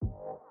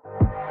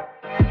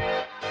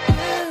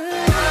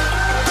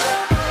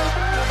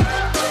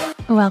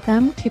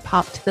Welcome to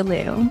Pop to the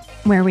Loo,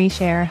 where we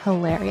share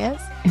hilarious,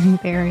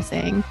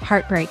 embarrassing,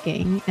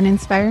 heartbreaking, and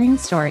inspiring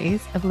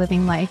stories of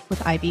living life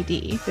with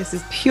IBD. This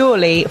is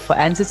purely for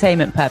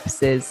entertainment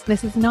purposes.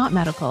 This is not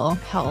medical,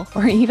 health,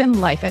 or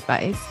even life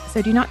advice,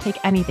 so do not take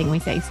anything we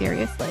say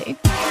seriously.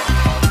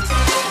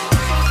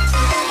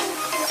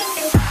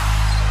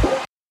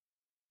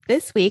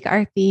 This week,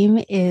 our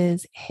theme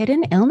is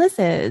hidden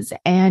illnesses.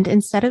 And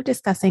instead of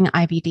discussing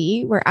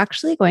IBD, we're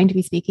actually going to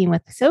be speaking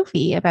with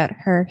Sophie about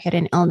her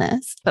hidden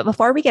illness. But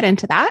before we get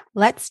into that,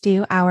 let's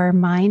do our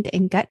mind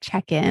and gut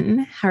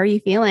check-in. How are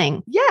you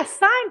feeling? Yes,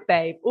 fine,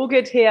 babe. All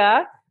good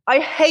here. I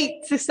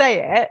hate to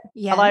say it,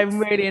 Yes. and I'm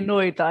really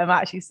annoyed that I'm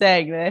actually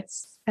saying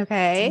this.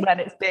 Okay. When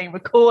it's being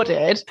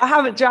recorded. I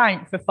haven't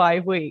drank for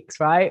 5 weeks,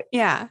 right?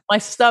 Yeah. My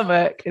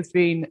stomach has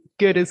been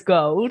good as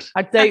gold.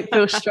 I don't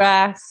feel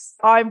stressed.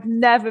 I've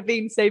never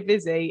been so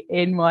busy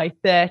in my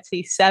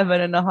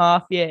 37 and a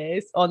half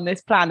years on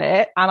this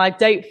planet. And I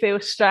don't feel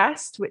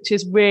stressed, which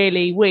is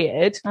really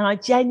weird. And I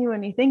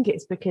genuinely think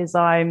it's because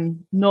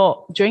I'm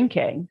not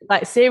drinking.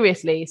 Like,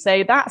 seriously.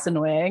 So that's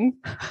annoying.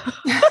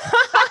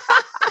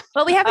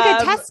 Well, we have a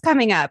good test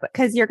coming up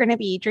because you're going to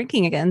be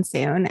drinking again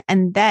soon,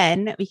 and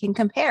then we can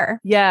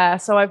compare. Yeah,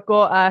 so I've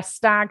got a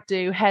stag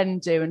do, hen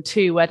do, and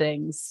 2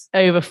 weddings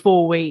over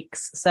 4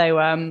 weeks.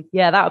 So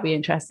yeah, that'll be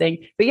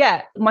interesting. But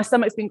yeah, my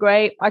stomach's been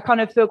great. I kind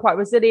of feel quite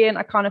resilient.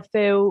 I kind of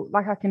feel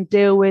like I can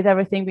deal with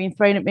everything being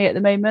thrown at me at the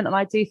moment. And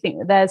I do think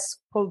that there's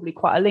probably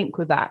quite a link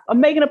with that.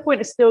 I'm making a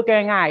point of still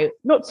going out,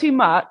 not too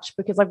much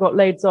because I've got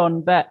loads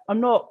on, but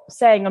I'm not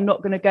saying I'm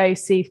not going to go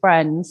see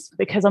friends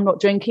because I'm not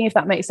drinking, if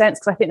that makes sense,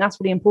 because I think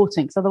that's really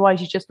important, because otherwise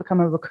you just become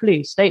a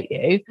recluse, don't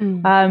you?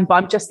 But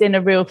I'm just in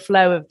a real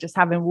flow of just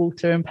having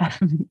water and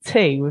peppermint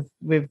tea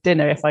with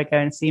dinner if I go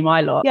and see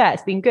my lot. Yeah,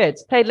 it's been good.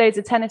 Played loads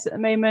of tennis at the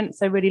moment,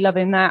 so really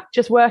loving that.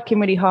 Just working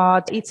really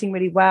hard, eating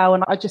really well,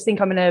 and I just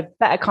think I'm in a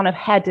better kind of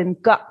head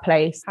and gut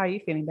place. How are you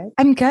feeling, babe?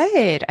 I'm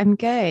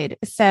good.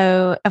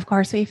 So, of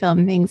course, we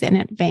film things in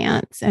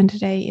advance, and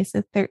today is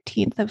the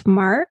 13th of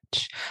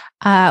March,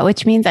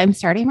 which means I'm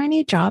starting my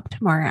new job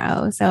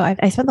tomorrow. So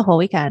I spent the whole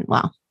weekend.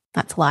 Well,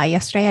 that's a lie.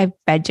 Yesterday, I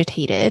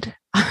vegetated.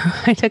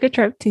 I took a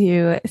trip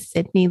to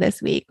Sydney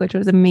this week, which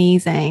was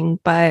amazing,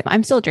 but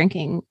I'm still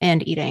drinking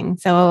and eating.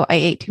 So I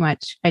ate too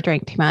much. I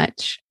drank too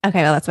much.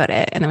 Okay, well, that's about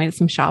it. And then we did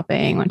some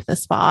shopping, went to the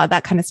spa,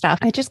 that kind of stuff.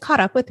 It just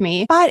caught up with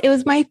me. But it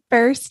was my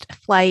first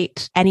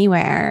flight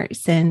anywhere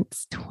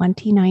since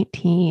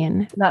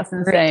 2019. That's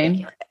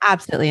insane.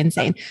 Absolutely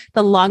insane.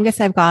 The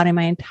longest I've gone in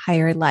my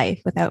entire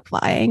life without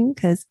flying,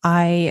 because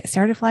I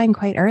started flying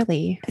quite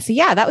early. So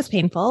yeah, that was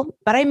painful,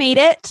 but I made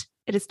it.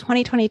 It is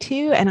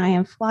 2022 and I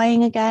am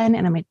flying again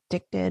and I'm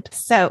addicted.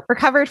 So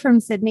recovered from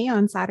Sydney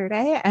on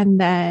Saturday.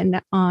 And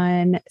then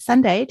on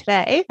Sunday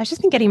today, I've just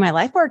been getting my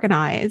life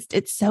organized.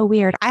 It's so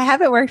weird. I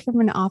haven't worked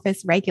from an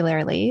office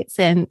regularly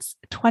since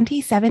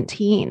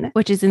 2017,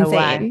 which is insane.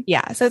 Oh, wow.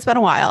 Yeah. So it's been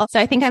a while. So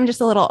I think I'm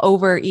just a little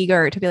over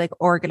eager to be like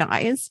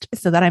organized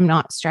so that I'm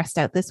not stressed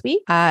out this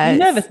week. Are you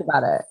nervous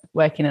about it,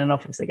 working in an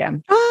office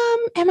again?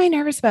 Am I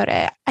nervous about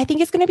it? I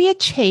think it's going to be a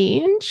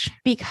change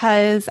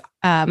because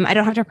I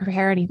don't have to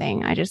prepare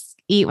anything. I just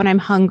eat when I'm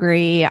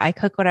hungry. I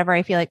cook whatever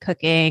I feel like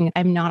cooking.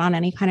 I'm not on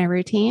any kind of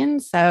routine.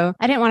 So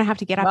I didn't want to have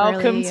to get up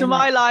early. Welcome to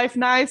my life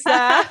now,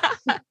 sir.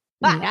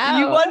 No.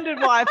 You wondered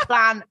why I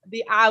plan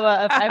the hour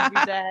of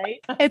every day.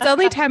 It's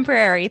only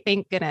temporary,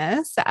 thank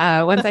goodness.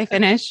 Once I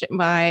finish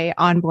my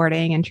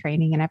onboarding and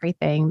training and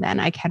everything, then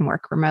I can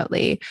work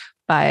remotely.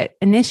 But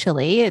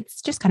initially,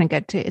 it's just kind of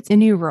good it's a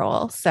new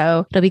role.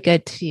 So it'll be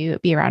good to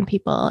be around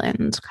people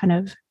and kind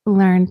of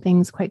learn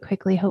things quite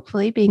quickly,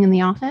 hopefully, being in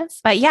the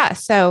office. But yeah,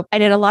 so I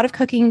did a lot of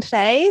cooking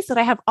today so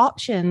that I have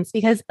options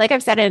because, like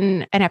I've said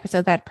in an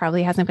episode that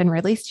probably hasn't been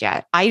released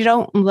yet, I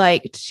don't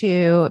like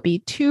to be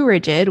too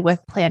rigid with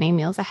planning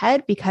meals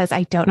ahead because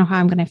I don't know how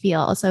I'm going to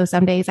feel. So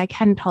some days I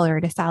can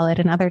tolerate a salad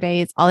and other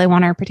days all I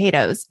want are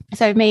potatoes.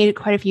 So I've made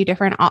quite a few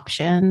different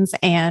options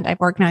and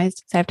I've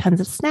organized. So I have tons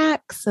of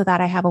snacks so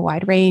that I have a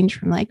wide range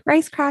from like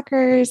rice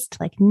crackers to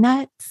like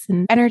nuts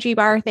and energy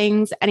bar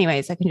things.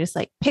 Anyways, I can just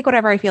like pick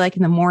whatever I feel like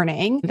in the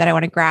morning that I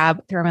want to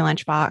grab, throw in my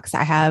lunchbox.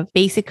 I have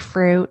basic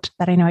fruit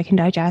that I know I can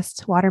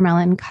digest,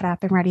 watermelon cut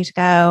up and ready to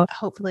go.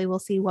 Hopefully we'll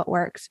see what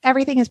works.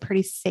 Everything is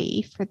pretty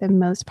safe for the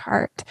most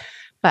part,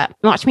 but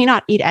watch me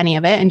not eat any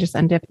of it and just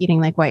end up eating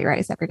like white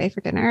rice every day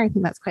for dinner. I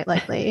think that's quite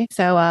likely.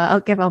 So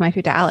I'll give all my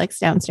food to Alex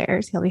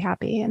downstairs. He'll be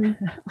happy and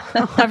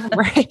I'll have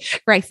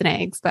rice and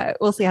eggs, but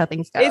we'll see how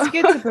things go. It's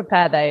good to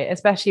prepare though,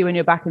 especially when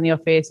you're back in the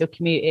office, you're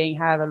commuting,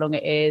 however long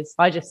it is.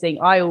 I just think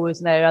I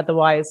always know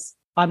otherwise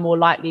I'm more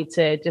likely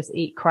to just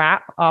eat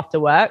crap after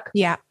work.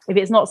 Yeah. If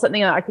it's not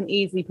something that I can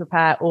easily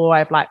prepare or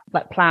I've like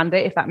planned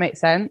it, if that makes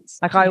sense.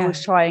 Like I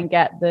always try and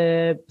get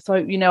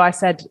I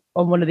said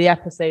on one of the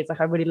episodes, like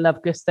I really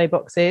love Gusto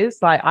boxes.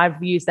 Like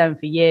I've used them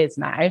for years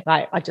now.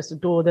 Like I just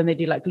adore them. They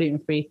do like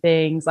gluten-free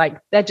things. Like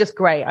they're just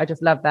great. I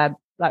just love them.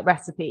 like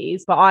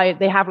recipes, but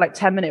they have like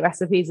 10-minute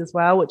recipes as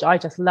well, which I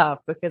just love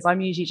because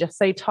I'm usually just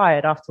so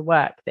tired after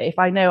work that if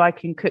I know I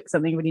can cook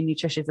something really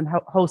nutritious and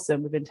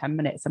wholesome within 10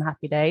 minutes and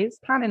happy days,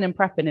 planning and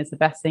prepping is the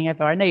best thing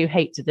ever. I know you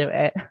hate to do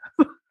it.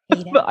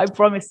 But I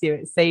promise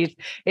you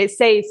it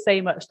saves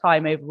so much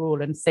time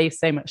overall and saves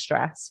so much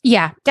stress.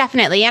 Yeah,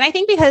 definitely. And I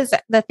think because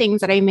the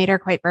things that I made are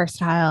quite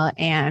versatile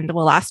and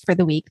will last for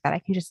the week, that I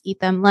can just eat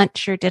them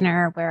lunch or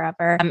dinner,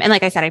 wherever. And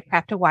like I said, I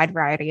prepped a wide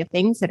variety of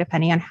things. So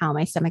depending on how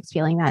my stomach's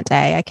feeling that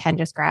day, I can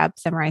just grab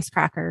some rice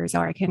crackers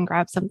or I can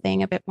grab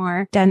something a bit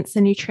more dense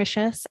and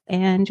nutritious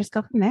and just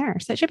go from there.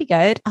 So it should be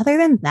good. Other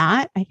than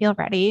that, I feel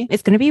ready.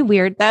 It's going to be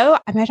weird though.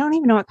 I mean, I don't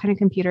even know what kind of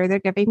computer they're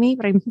giving me,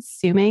 but I'm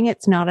assuming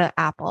it's not an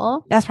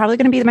Apple. That's probably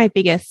going to be my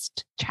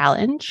biggest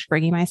challenge,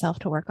 bringing myself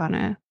to work on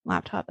a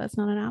laptop that's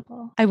not an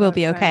Apple. I will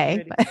be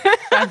okay.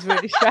 Sounds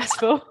really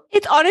stressful.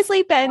 It's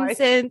honestly been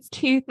since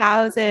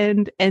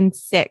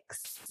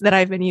 2006 that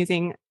I've been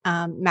using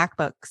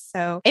MacBooks.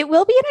 So it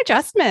will be an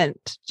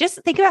adjustment. Just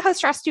think about how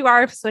stressed you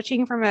are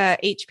switching from a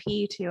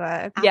HP to a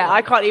Apple. Yeah,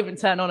 I can't even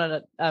turn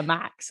on a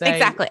Mac. So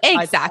exactly.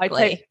 I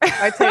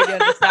totally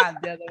understand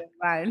the other way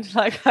around.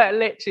 Like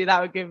literally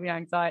that would give me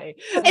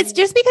anxiety. It's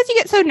just because you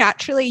get so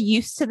naturally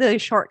used to the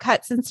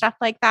shortcuts and stuff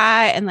like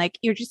that. And like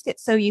you just get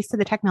so used to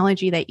the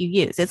technology that you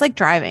use. It's like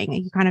driving.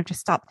 You kind of just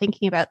stop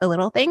thinking about the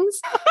little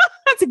things.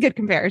 That's a good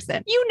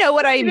comparison. You know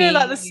what I mean?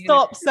 Like the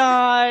stop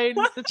signs,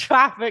 the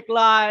traffic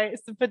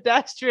lights, the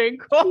pedestrian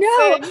crossing.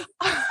 No.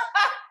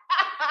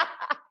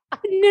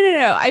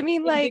 No. I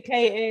mean, like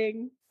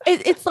indicating.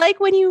 It's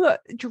like when you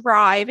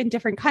drive in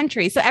different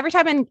countries. So every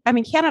time I'm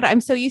in Canada, I'm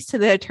so used to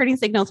the turning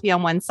signal to be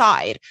on one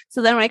side.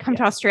 So then when I come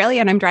to Australia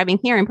and I'm driving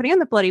here, I'm putting on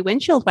the bloody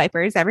windshield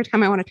wipers every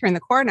time I want to turn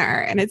the corner.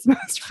 And it's the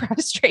most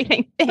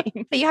frustrating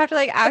thing. But you have to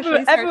like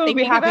actually everyone will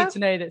be happy to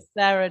know that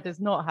Sarah does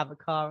not have a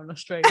car in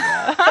Australia.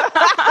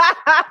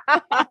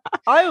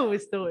 I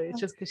always thought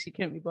it's just because she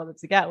couldn't be bothered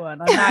to get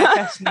one. I'm now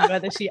questioning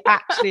whether she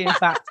actually in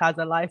fact has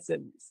a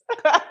license.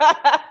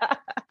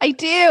 I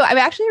do. I'm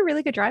actually a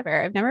really good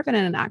driver. I've never been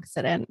in an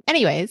accident.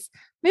 Anyways,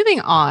 moving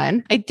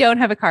on. I don't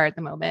have a car at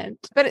the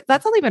moment, but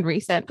that's only been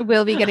recent.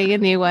 We'll be getting a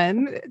new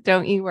one.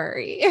 Don't you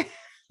worry.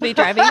 Be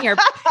driving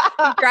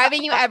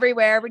you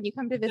everywhere when you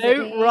come to visit.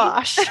 Don't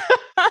rush.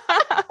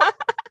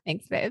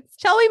 Thanks, babes.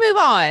 Shall we move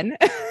on?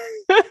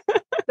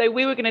 So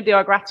we were going to do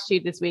our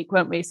gratitude this week,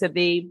 weren't we? So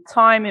the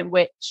time in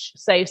which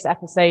Safe's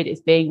episode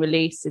is being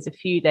released is a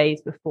few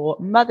days before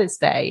Mother's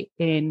Day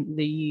in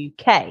the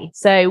UK.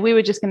 So we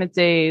were just going to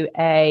do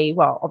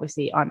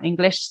obviously I'm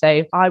English,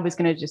 so I was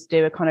going to just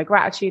do a kind of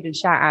gratitude and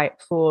shout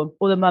out for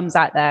all the mums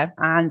out there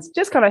and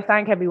just kind of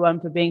thank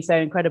everyone for being so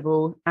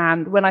incredible.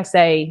 And when I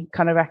say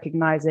kind of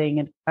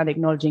recognizing and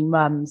acknowledging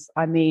mums,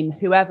 I mean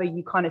whoever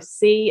you kind of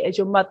see as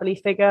your motherly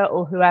figure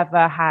or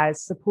whoever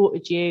has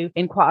supported you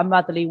in quite a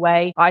motherly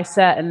way. I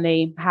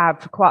certainly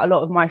have quite a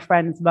lot of my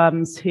friends'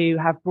 mums who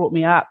have brought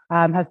me up,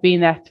 have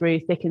been there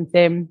through thick and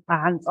thin.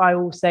 And I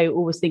also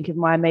always think of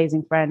my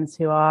amazing friends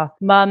who are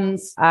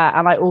mums.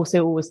 And I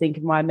also always think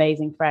of my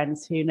amazing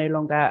friends who no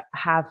longer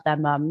have their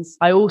mums.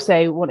 I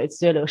also wanted to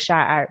do a little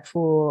shout out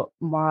for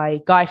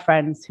my guy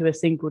friends who are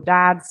single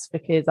dads,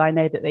 because I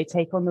know that they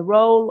take on the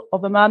role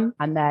of a mum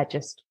and they're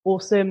just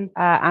awesome.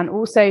 And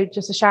also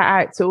just a shout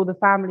out to all the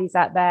families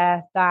out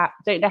there that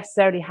don't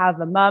necessarily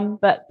have a mum,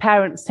 but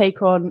parents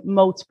take on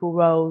multiple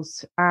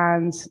roles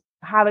and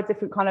have a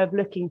different kind of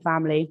looking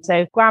family.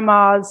 So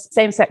grandmas,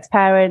 same-sex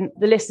parent,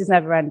 the list is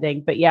never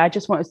ending. But yeah, I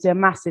just wanted to do a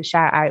massive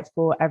shout out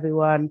for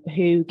everyone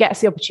who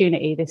gets the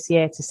opportunity this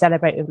year to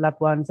celebrate with loved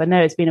ones. I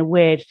know it's been a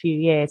weird few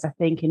years. I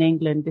think in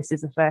England, this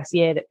is the first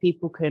year that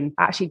people can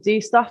actually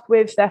do stuff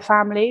with their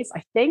families,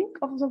 I think,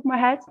 off the top of my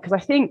head, because I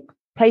think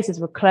places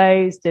were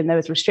closed and there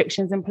was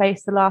restrictions in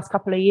place the last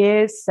couple of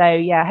years. So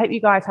yeah, I hope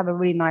you guys have a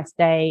really nice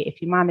day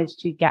if you manage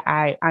to get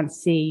out and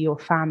see your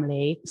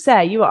family.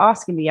 Sarah, you were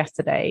asking me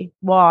yesterday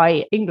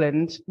why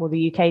England, or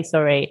the UK,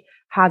 sorry,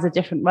 has a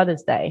different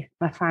Mother's Day.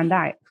 I found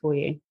out for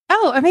you.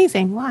 Oh,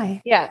 amazing.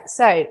 Why? Yeah.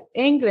 So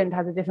England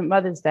has a different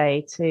Mother's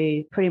Day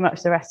to pretty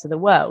much the rest of the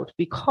world,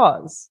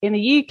 because in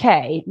the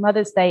UK,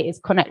 Mother's Day is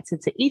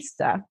connected to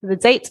Easter. The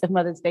date of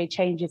Mother's Day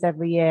changes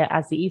every year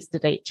as the Easter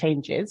date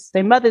changes.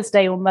 So Mother's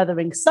Day or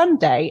Mothering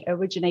Sunday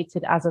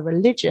originated as a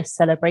religious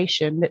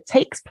celebration that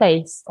takes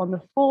place on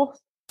the fourth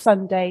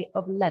Sunday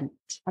of Lent.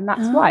 And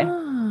that's why.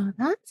 Oh,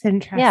 that's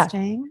interesting.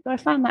 Yeah. So I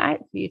found that out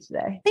for you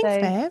today.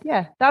 Thanks, babe.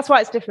 Yeah, that's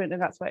why it's different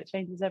and that's why it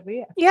changes every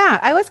year. Yeah,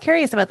 I was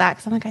curious about that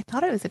because I'm like, I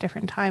thought it was a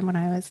different time when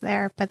I was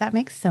there, but that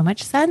makes so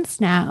much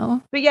sense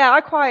now. But yeah,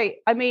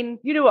 I mean,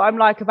 you know what I'm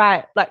like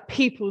about like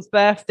people's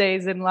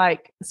birthdays and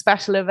like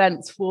special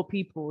events for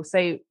people.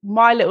 So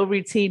my little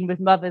routine with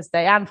Mother's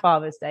Day and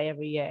Father's Day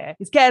every year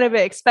is getting a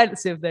bit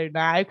expensive though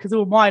now, because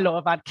all my lot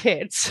have had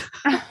kids.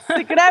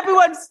 So can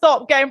everyone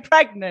stop getting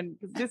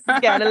pregnant? Because this is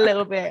getting a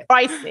little bit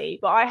pricey.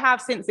 But I have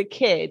since a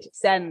kid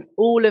sent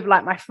all of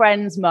like my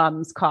friends'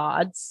 mums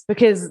cards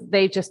because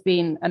they've just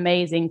been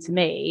amazing to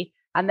me.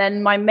 And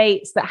then my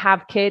mates that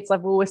have kids,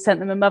 I've always sent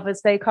them a Mother's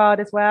Day card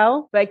as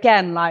well. But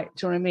again, like,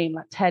 do you know what I mean?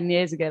 Like 10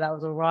 years ago, that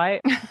was all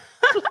right.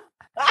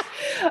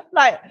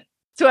 Like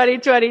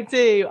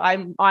 2022,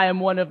 I am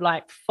one of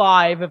like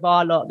 5 of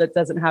our lot that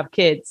doesn't have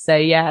kids. So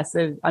yeah,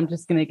 so I'm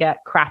just gonna get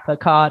crapper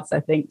cards, I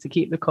think, to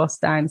keep the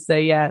cost down. So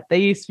yeah, they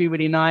used to be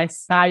really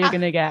nice. Now you're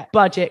gonna get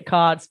budget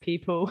cards,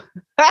 people.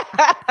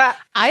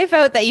 I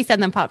vote that you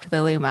send them Pop to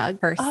the Loo mug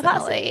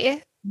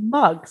personally.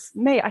 Mugs,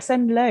 mate, I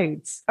send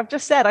loads. I've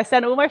just said I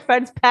send all my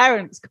friends'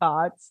 parents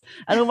cards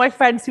and all my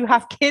friends who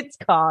have kids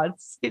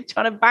cards. You're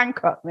trying to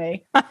bankrupt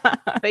me.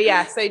 But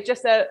yeah, so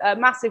just a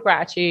massive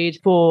gratitude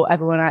for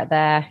everyone out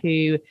there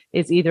who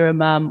is either a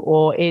mum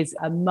or is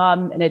a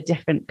mum in a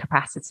different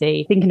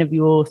capacity. Thinking of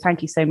you all,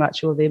 thank you so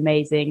much for all the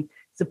amazing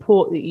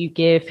support that you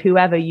give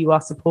whoever you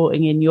are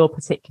supporting in your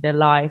particular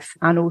life.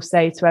 And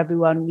also to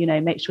everyone, you know,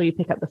 make sure you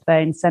pick up the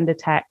phone, send a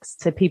text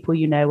to people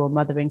you know on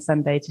Mothering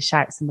Sunday to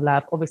shout some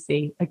love.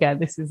 Obviously, again,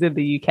 this is in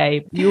the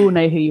UK. You all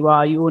know who you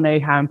are. You all know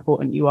how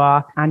important you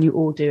are, and you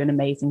all do an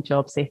amazing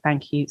job. So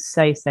thank you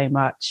so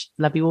much.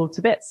 Love you all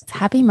to bits.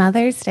 Happy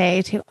Mother's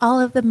Day to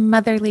all of the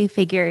motherly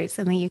figures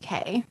in the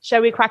UK.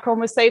 Shall we crack on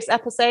with Soph's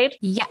episode?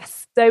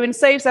 Yes. So in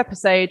Soph's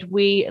episode,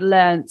 we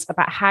learnt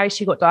about how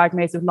she got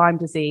diagnosed with Lyme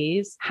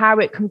disease, how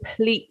it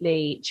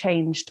completely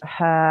changed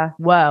her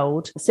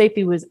world.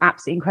 Sophie was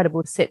absolutely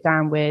incredible to sit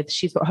down with.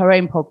 She's got her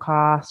own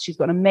podcast. She's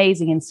got an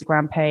amazing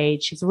Instagram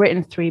page. She's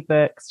written 3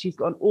 books. She's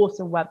got an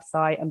awesome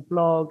website and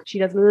blog. She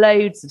does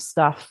loads of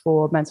stuff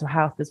for mental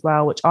health as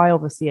well, which I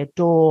obviously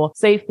adore.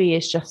 Sophie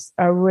is just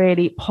a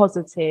really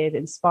positive,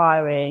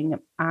 inspiring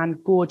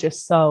and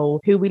gorgeous soul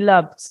who we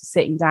loved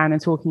sitting down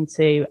and talking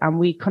to, and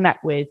we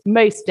connect with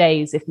most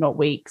days, if not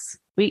weeks,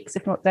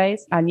 if not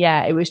days. And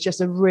yeah, it was just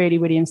a really,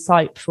 really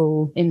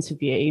insightful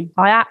interview.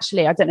 I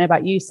don't know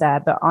about you,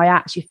 Sarah, but I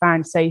actually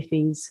found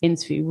Sophie's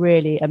interview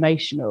really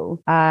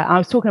emotional. I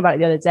was talking about it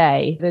the other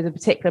day. There's a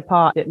particular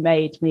part that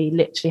made me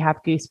literally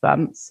have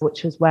goosebumps,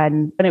 which was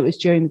when it was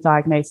during the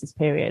diagnosis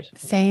period.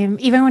 Same.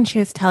 Even when she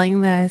was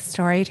telling the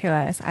story to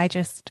us,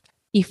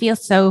 you feel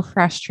so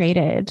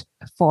frustrated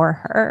for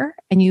her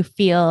and you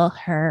feel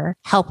her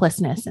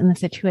helplessness in the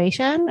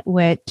situation,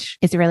 which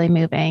is really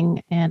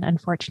moving and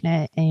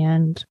unfortunate.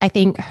 And I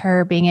think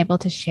her being able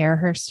to share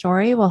her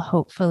story will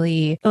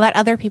hopefully let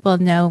other people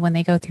know when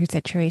they go through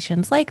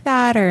situations like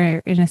that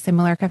or in a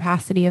similar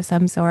capacity of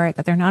some sort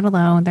that they're not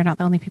alone. They're not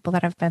the only people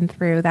that have been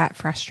through that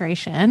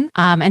frustration.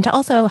 And to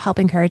also help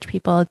encourage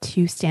people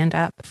to stand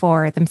up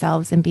for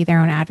themselves and be their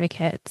own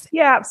advocates.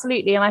 Yeah,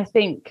 absolutely. And I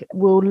think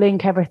we'll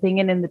link everything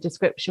in the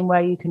description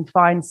where you can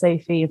find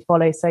Sophie and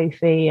follow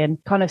Sophie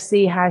and kind of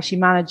see how she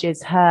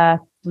manages her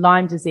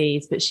Lyme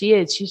disease, but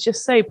she's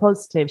just so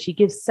positive. She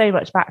gives so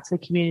much back to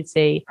the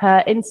community.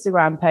 Her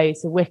Instagram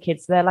posts are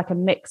wicked. So they're like a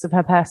mix of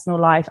her personal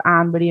life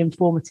and really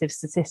informative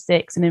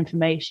statistics and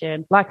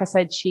information. Like I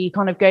said, she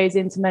kind of goes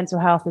into mental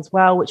health as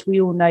well, which we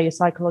all know your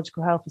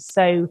psychological health is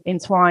so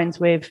entwined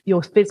with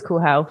your physical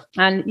health.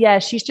 And yeah,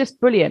 she's just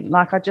brilliant.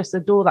 Like I just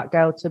adore that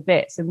girl to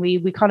bits. And we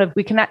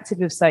connected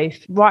with Soph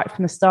right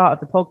from the start of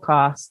the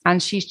podcast.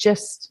 And she's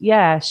just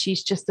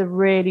a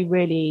really,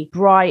 really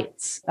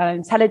bright,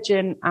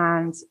 intelligent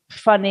and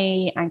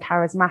funny and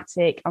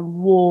charismatic and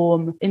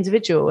warm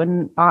individual,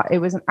 and it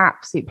was an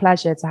absolute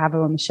pleasure to have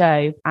her on the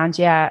show. And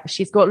yeah,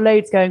 she's got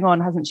loads going on,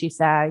 hasn't she,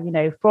 Sarah? You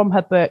know, from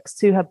her books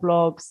to her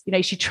blogs. You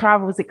know, she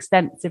travels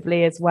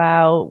extensively as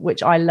well,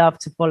 which I love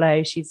to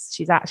follow.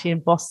 She's actually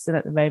in Boston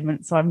at the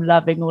moment, so I'm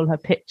loving all her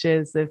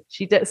pictures of.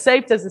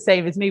 Soph does the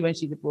same as me when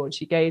she's abroad.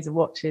 She goes and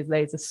watches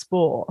loads of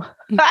sport,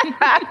 and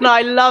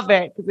I love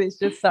it because it's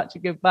just such a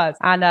good buzz.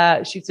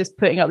 And she's just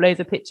putting up loads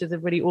of pictures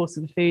of really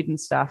awesome food and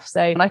stuff.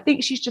 So, and I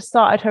think she's just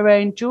started her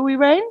own jewelry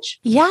range.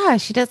 Yeah,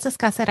 she does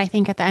discuss it, I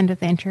think, at the end of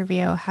the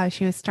interview, how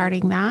she was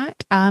starting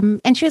that.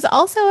 And she was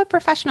also a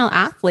professional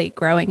athlete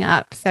growing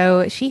up.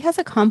 So she has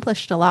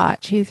accomplished a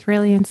lot. She's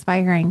really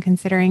inspiring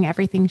considering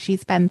everything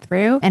she's been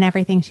through and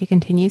everything she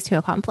continues to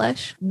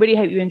accomplish. Really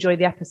hope you enjoyed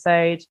the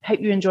episode. Hope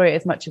you enjoy it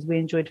as much as we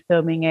enjoyed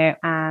filming it.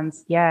 And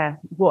yeah,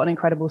 what an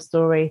incredible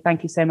story.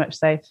 Thank you so much,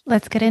 Soph.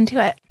 Let's get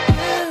into it.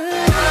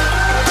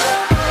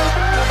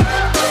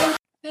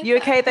 You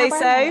okay though,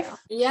 Soph?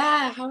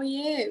 Yeah, how are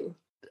you?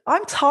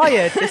 I'm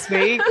tired this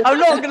week. I'm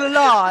not going to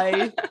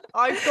lie.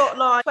 I've got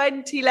like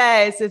 20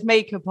 layers of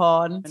makeup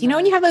on. You know,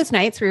 when you have those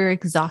nights where you're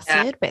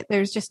exhausted, but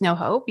there's just no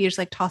hope, you just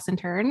like toss and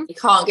turn. You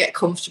can't get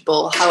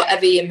comfortable.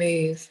 However you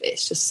move,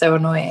 it's just so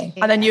annoying.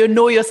 And then you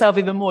annoy yourself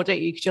even more,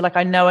 don't you? Because you're like,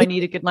 I know I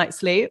need a good night's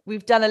sleep.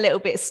 We've done a little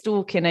bit of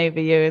stalking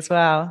over you as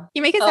well.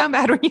 You make it sound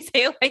bad when you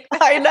say it like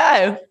that. I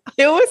know.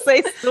 I always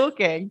say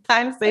stalking.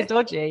 Sounds so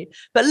dodgy.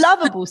 But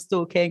lovable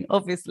stalking,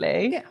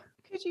 obviously. Yeah.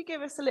 Could you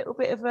give us a little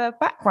bit of a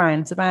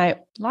background about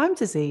Lyme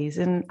disease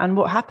and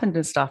what happened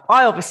and stuff?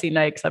 I obviously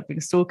know because I've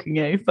been stalking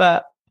you,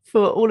 but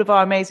for all of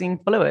our amazing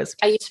followers.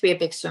 I used to be a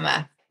big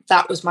swimmer.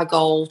 That was my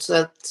goal,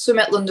 to swim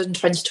at London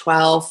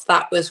 2012.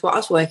 That was what I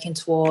was working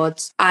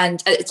towards.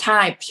 And at the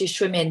time, She's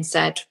Swimming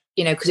said,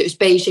 you know, because it was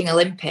Beijing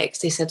Olympics,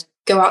 they said,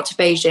 go out to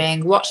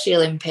Beijing, watch the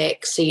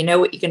Olympics, so you know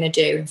what you're going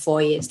to do in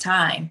 4 years'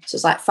 time. So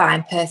it's like,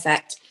 fine,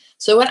 perfect.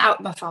 So I went out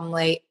with my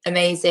family,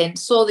 amazing,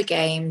 saw the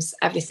games,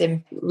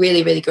 everything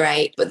really, really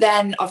great. But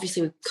then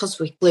obviously because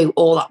we flew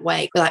all that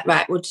way, we're like,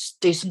 right, we'll just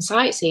do some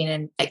sightseeing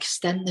and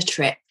extend the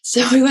trip.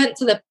 So we went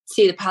to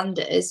see the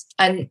pandas,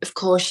 and of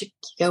course you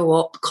go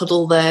up,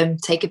 cuddle them,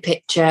 take a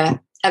picture,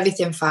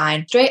 everything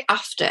fine. Straight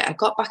after, I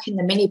got back in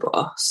the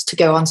minibus to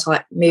go on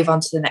to move on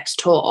to the next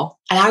tour,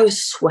 and I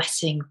was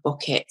sweating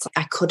buckets.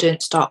 I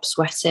couldn't stop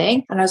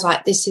sweating, and I was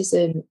like, this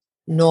isn't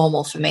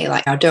normal for me.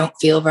 I don't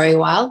feel very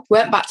well.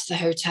 Went back to the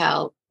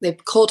hotel. They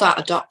called out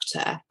a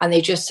doctor, and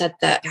they just said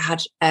that I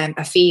had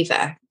a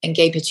fever and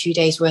gave me 2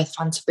 days worth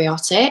of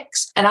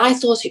antibiotics. And I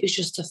thought it was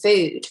just the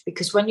food,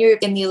 because when you're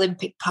in the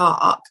Olympic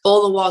Park,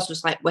 all there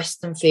was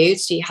Western food.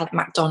 So you had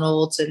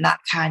McDonald's and that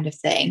kind of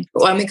thing.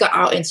 But when we got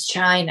out into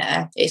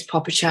China, it's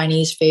proper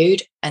Chinese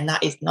food. And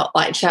that is not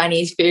like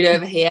Chinese food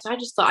over here. So I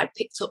just thought I'd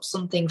picked up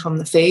something from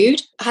the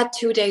food. I had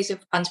 2 days of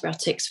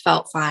antibiotics,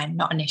 felt fine,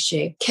 not an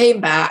issue.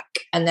 Came back,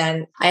 and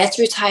then I had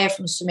to retire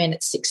from swimming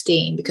at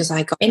 16 because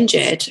I got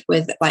injured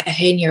with a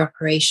hernia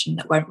operation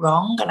that went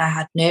wrong, and I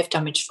had nerve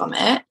damage from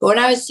it. But when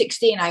I was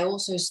 16, I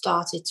also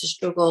started to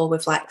struggle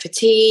with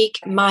fatigue,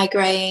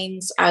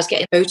 migraines. I was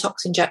getting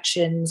Botox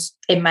injections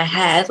in my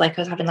head. I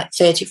was having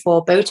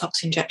 34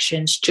 Botox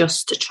injections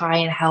just to try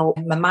and help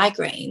my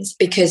migraines,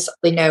 because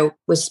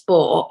with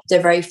sport,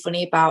 they're very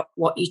funny about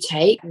what you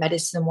take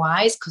medicine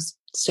wise, because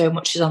so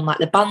much is on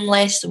the ban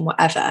list and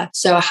whatever.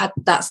 So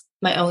that's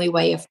my only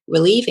way of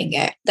relieving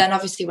it. Then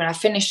obviously when I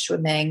finished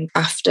swimming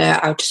after,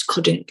 I just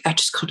couldn't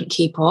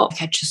keep up.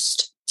 I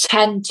just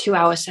 10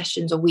 2-hour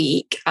sessions a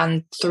week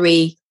and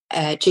 3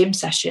 gym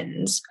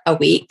sessions a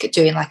week,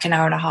 doing an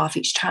hour and a half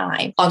each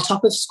time on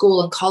top of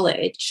school and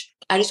college.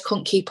 I just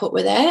couldn't keep up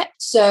with it.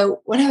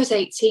 So when I was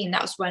 18,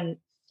 that was when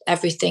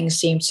everything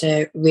seemed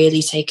to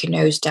really take a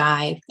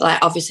nosedive.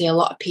 Obviously a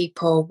lot of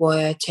people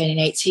were turning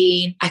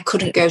 18. I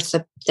couldn't go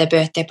to their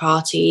birthday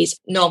parties.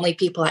 Normally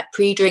people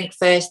pre-drink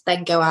first,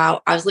 then go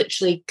out. I was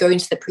literally going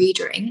to the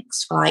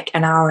pre-drinks for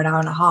an hour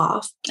and a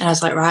half. And I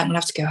was like, right, I'm gonna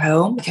have to go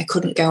home. I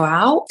couldn't go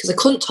out because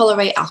I couldn't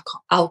tolerate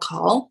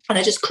alcohol, and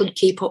I just couldn't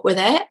keep up with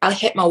it. I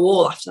hit my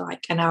wall after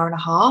an hour and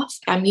a half.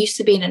 I'm used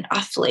to being an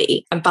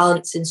athlete and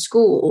balancing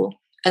school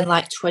and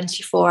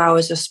 24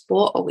 hours of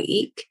sport a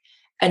week.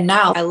 And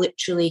now I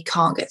literally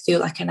can't get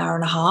through an hour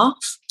and a half.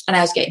 And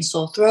I was getting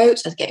sore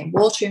throats, I was getting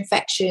water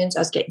infections, I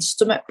was getting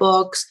stomach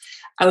bugs.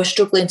 I was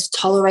struggling to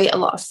tolerate a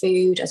lot of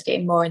food. I was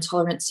getting more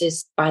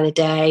intolerances by the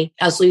day.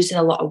 I was losing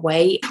a lot of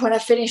weight. When I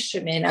finished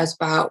swimming, I was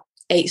about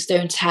 8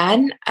 stone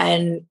 10.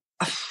 And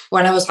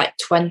when I was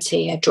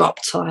 20, I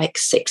dropped to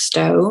 6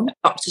 stone.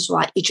 Doctors were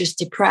like, you're just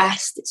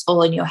depressed. It's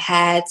all in your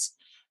head.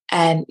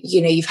 And,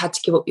 you've had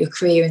to give up your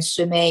career in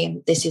swimming,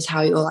 and this is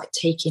how you're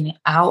taking it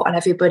out on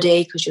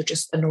everybody because you're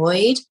just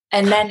annoyed.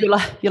 And then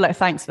you're like,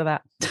 thanks for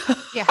that.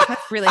 Yeah,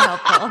 that's really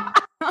helpful.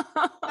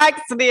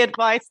 Thanks for the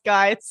advice,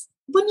 guys.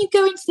 When you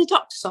go into the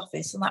doctor's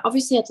office, and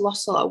obviously I'd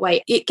lost a lot of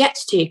weight, it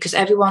gets to you because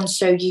everyone's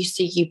so used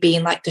to you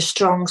being the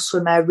strong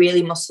swimmer,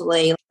 really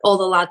muscly. All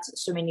the lads at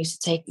swimming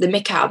used to take the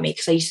mick out of me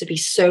because I used to be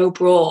so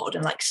broad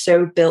and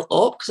so built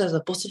up because I was a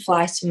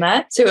butterfly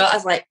swimmer. So I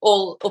was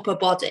all upper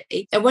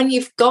body. And when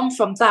you've gone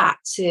from that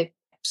to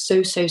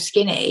so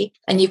skinny,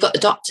 and you've got the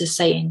doctors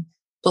saying,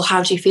 well,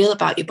 how do you feel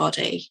about your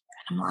body?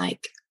 And I'm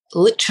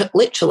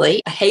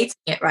literally hating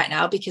it right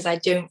now because I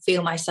don't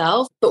feel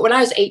myself. But when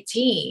I was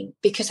 18,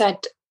 because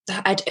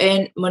I'd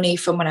earned money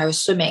from when I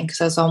was swimming, because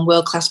I was on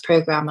World Class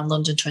Programme and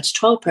London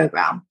 2012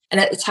 Programme. And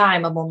at the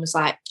time, my mum was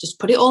like, just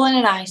put it all in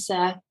an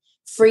ISA,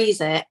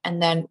 freeze it.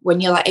 And then when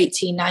you're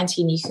 18,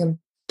 19, you can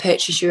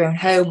purchase your own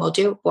home or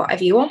do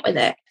whatever you want with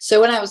it.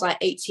 So when I was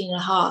 18 and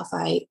a half,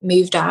 I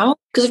moved out.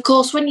 Because of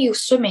course, when you're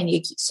swimming,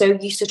 you're so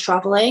used to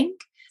traveling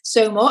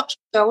so much.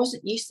 So I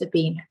wasn't used to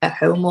being at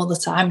home all the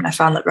time. And I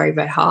found that very,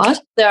 very hard.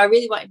 So I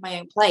really wanted my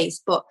own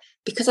place. But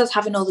because I was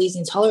having all these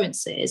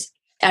intolerances,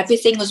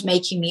 everything was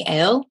making me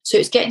ill. So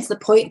it's getting to the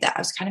point that I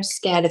was kind of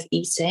scared of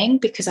eating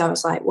because I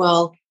was like,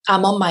 well,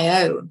 I'm on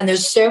my own. And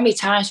there's so many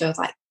times where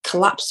I've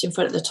collapsed in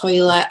front of the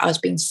toilet. I was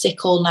being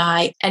sick all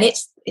night. And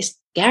it's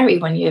scary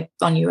when you're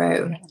on your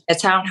own. A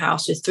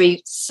townhouse with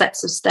 3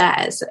 sets of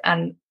stairs,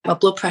 and my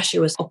blood pressure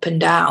was up and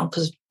down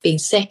because of being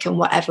sick and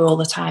whatever all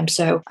the time.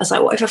 So I was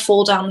like, what if I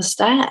fall down the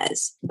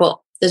stairs? But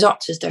the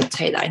doctors don't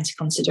take that into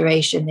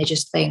consideration. They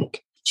just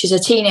think she's a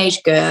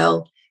teenage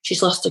girl.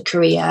 She's lost her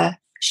career.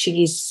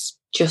 She's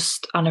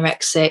just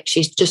anorexic.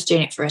 She's just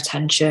doing it for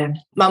attention.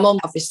 My mum,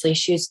 obviously,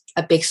 she's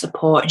a big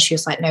support, and she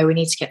was like, no, we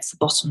need to get to the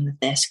bottom of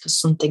this because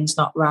something's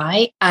not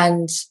right.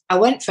 And I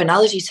went for an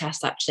allergy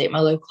test actually at my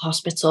local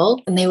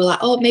hospital, and they were like,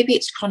 oh, maybe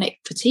it's chronic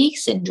fatigue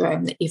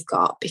syndrome that you've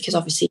got, because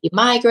obviously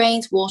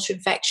migraines, water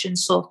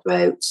infections, sore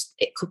throats,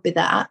 it could be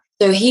that.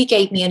 So he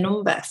gave me a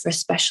number for a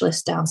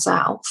specialist down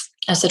south.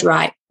 I said,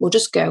 right, we'll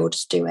just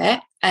do it.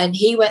 And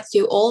he went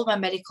through all of my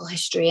medical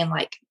history and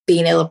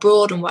being ill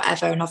abroad and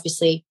whatever, and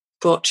obviously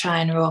brought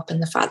China up and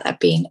the fact that I'd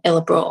been ill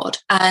abroad.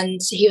 And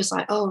he was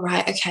like, oh,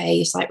 right, okay.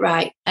 He's like,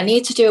 right, I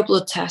need to do a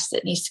blood test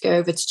that needs to go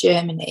over to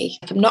Germany.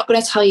 I'm not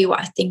going to tell you what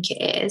I think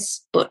it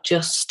is, but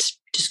just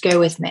just go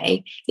with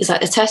me. He's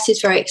like, the test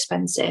is very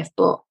expensive,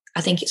 but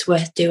I think it's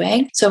worth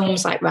doing. So Mum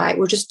was like, right,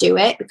 we'll just do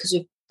it, because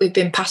we've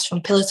been passed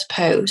from pillar to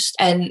post.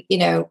 And, you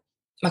know,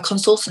 my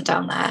consultant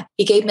down there,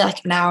 he gave me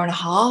like an hour and a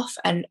half.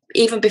 And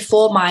even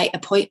before my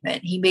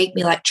appointment, he made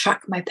me like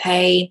track my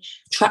pain,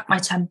 track my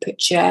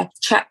temperature,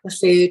 track the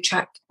food,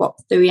 track what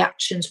the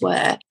reactions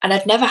were. And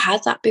I'd never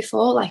had that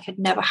before. Like, I'd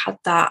never had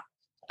that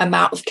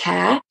amount of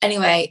care.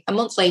 Anyway, a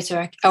month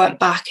later, I went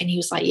back and he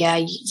was like, yeah,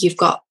 you've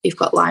got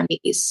Lyme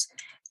disease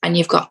and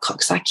you've got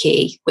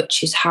Coxsackie,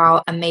 which is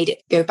how I made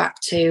it go back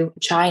to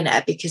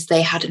China, because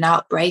they had an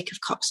outbreak of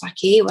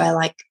Coxsackie where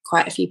like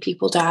quite a few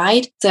people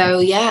died. So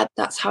yeah,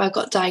 that's how I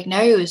got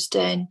diagnosed.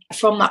 And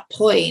from that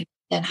point,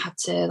 then had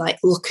to like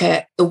look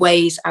at the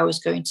ways I was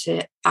going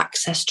to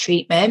access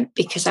treatment,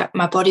 because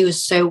my body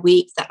was so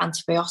weak that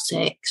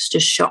antibiotics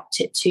just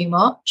shocked it too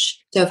much.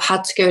 So I've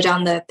had to go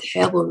down the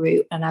herbal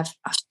route, and I've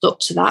stuck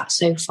to that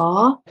so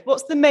far.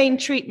 What's the main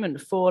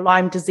treatment for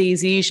Lyme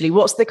disease usually?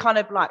 What's the kind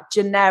of like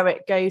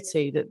generic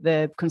go-to that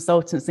the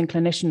consultants and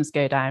clinicians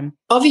go down?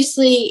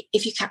 Obviously,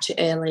 if you catch it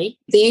early,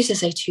 they used to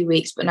say 2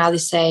 weeks, but now they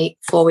say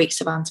 4 weeks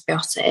of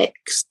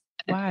antibiotics.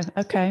 Wow,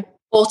 okay.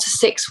 4 to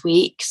 6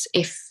 weeks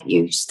if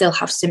you still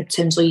have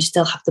symptoms or you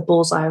still have the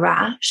bullseye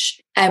rash.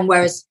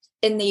 Whereas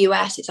in the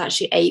US, it's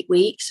actually 8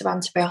 weeks of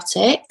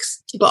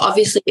antibiotics. But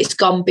obviously, it's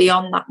gone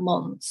beyond that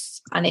month,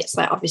 and it's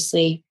like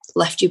obviously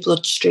left your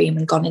bloodstream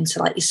and gone into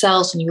like your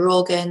cells and your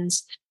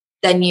organs.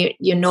 Then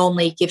you're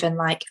normally given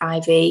like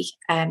IV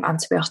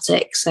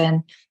antibiotics,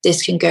 and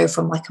this can go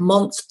from like a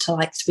month to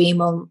like 3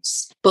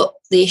 months. But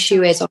the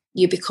issue is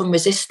you become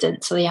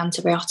resistant to the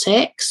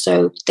antibiotics,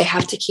 so they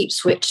have to keep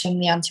switching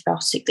the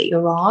antibiotic that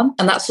you're on.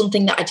 And that's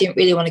something that I didn't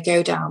really want to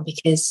go down,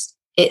 because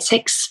it's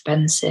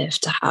expensive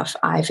to have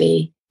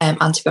IV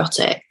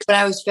antibiotics. When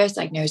I was first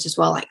diagnosed as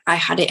well, like I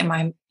had it in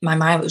my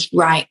mind, was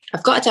right,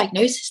 I've got a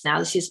diagnosis now.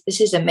 This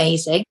is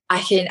amazing. I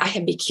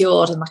can be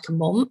cured in like a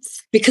month,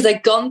 because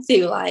I'd gone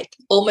through like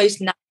almost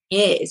 9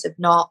 years of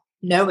not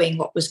knowing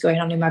what was going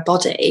on in my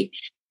body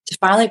to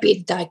finally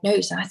be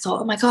diagnosed. And I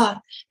thought, oh my God,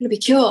 I'm going to be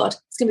cured.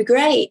 It's going to be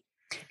great.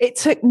 It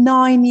took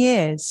 9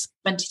 years.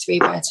 23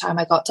 by the time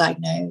I got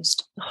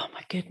diagnosed. Oh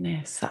my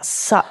goodness, that's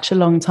such a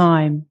long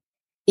time.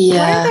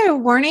 Yeah. What are the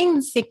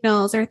warning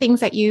signals or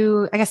things that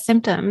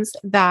symptoms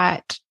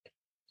that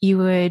you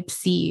would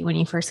see when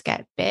you first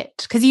get bit?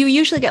 Because you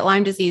usually get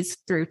Lyme disease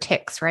through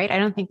ticks, right? I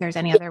don't think there's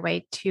any other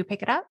way to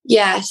pick it up.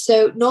 Yeah.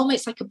 So normally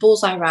it's like a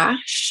bullseye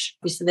rash.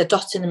 Obviously the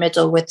dot in the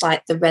middle with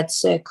like the red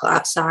circle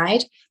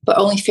outside, but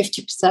only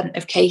 50%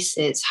 of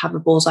cases have a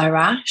bullseye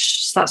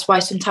rash. So that's why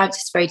sometimes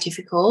it's very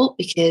difficult,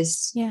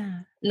 because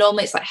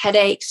normally it's like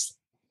headaches,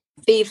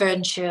 fever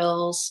and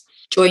chills,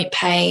 joint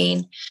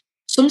pain.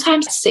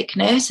 Sometimes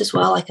sickness as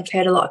well. Like I've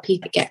heard a lot of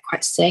people get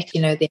quite sick,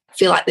 you know, they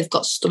feel like they've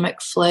got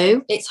stomach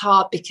flu. It's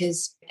hard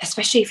because,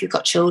 especially if you've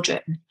got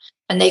children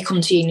and they come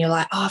to you and you're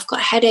like, oh, I've got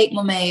a headache,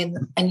 mummy.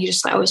 And you're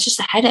just like, oh, it's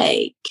just a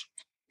headache.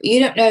 But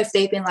you don't know if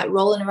they've been like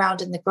rolling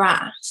around in the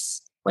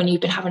grass when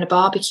you've been having a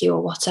barbecue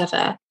or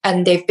whatever,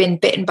 and they've been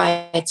bitten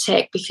by a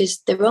tick,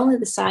 because they're only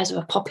the size of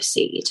a poppy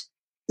seed.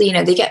 You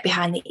know, they get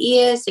behind the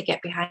ears, they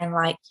get behind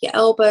like your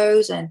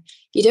elbows, and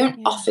you don't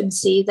often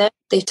see them.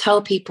 They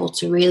tell people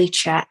to really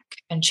check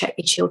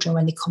your children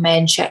when they come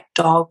in, check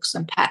dogs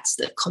and pets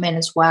that come in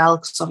as well,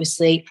 because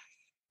obviously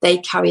they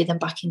carry them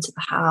back into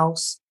the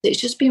house. It's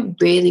just been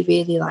really,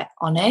 really like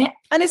on it.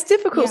 And it's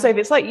difficult, Sophie.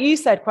 It's like you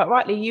said quite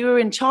rightly, you were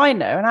in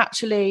China, and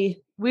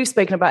actually we've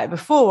spoken about it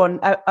before on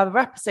other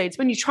episodes.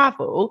 When you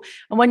travel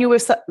and when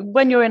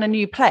you're in a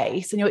new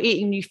place and you're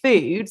eating new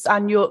foods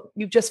and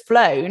you've just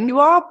flown, you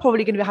are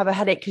probably going to have a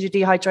headache because you're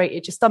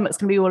dehydrated. Your stomach's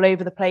going to be all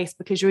over the place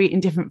because you're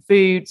eating different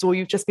foods, or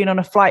you've just been on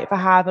a flight for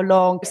however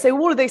long. So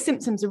all of those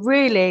symptoms are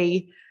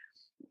really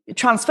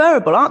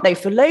transferable, aren't they,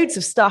 for loads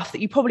of stuff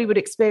that you probably would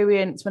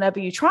experience whenever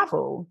you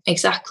travel.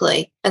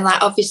 Exactly. And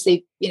like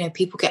obviously, you know,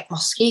 people get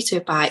mosquito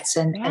bites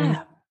and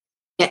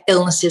get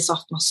illnesses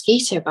off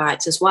mosquito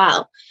bites as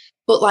well.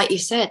 But like you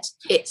said,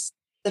 it's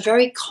the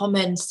very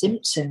common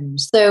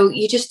symptoms. So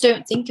you just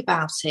don't think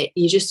about it.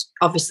 You just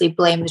obviously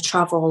blame the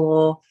travel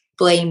or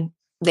blame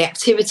the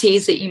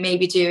activities that you may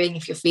be doing.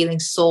 If you're feeling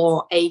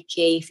sore,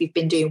 achy, if you've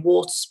been doing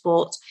water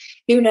sports,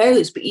 who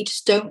knows? But you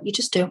just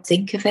don't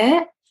think of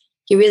it.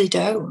 You really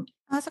don't.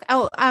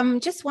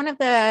 Just one of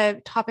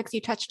the topics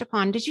you touched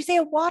upon. Did you say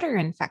a water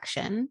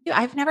infection?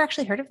 I've never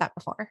actually heard of that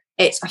before.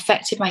 It's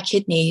affected my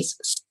kidneys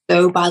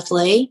so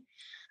badly.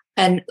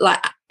 And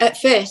like at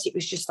first it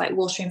was just like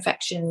water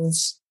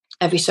infections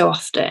every so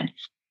often.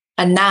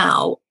 And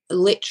now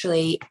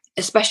literally,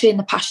 especially in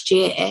the past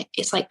year,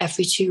 it's like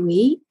every 2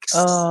 weeks.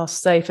 Oh,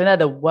 Sophie, they're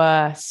the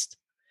worst.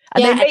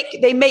 And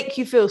they make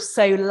you feel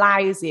so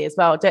lousy as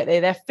well, don't they?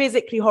 They're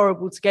physically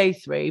horrible to go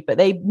through, but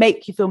they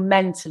make you feel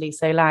mentally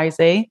so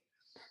lousy.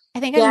 I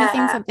think I'm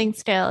missing something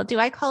still. Do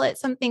I call it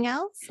something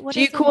else?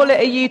 Do you call it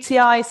a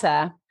UTI,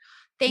 Sarah?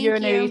 Thank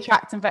Urinary you.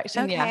 tract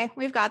infection. Okay,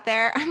 we've got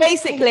there.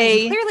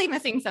 Basically, I'm clearly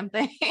missing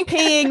something.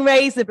 Peeing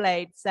razor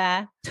blades,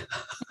 Sarah.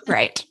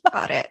 Right.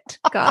 Got it.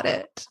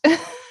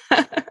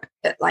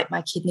 that like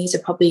my kidneys are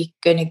probably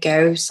going to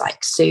go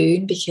like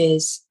soon,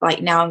 because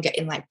like now I'm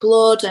getting like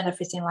blood and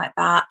everything like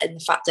that, and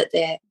the fact that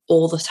they're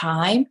all the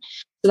time.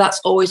 So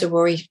that's always a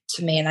worry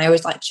to me. And I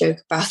always like joke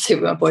about it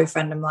with my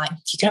boyfriend. I'm like,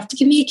 you're gonna have to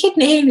give me a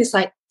kidney. And he's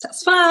like,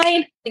 that's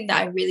fine. Thing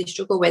that I really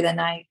struggle with, and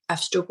I've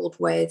struggled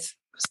with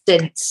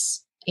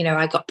since, you know,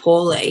 I got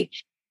poorly.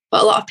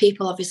 But a lot of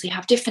people obviously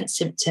have different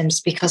symptoms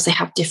because they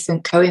have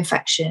different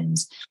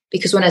co-infections.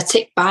 Because when a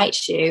tick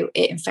bites you,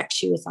 it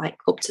infects you with like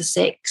up to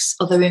 6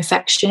 other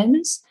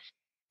infections.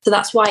 So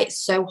that's why it's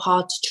so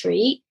hard to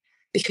treat,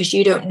 because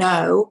you don't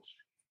know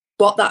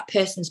what that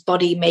person's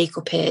body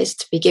makeup is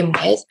to begin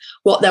with,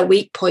 what their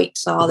weak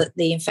points are that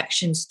the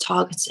infection's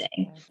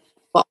targeting,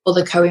 what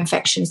other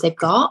co-infections they've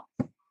got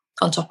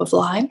on top of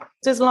Lyme.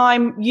 Does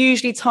Lyme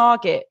usually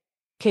target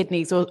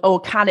kidneys, or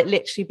can it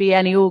literally be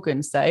any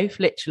organ, Soph?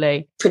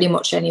 Literally? Pretty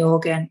much any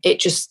organ.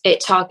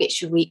 It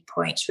targets your weak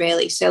points,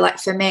 really. So like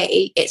for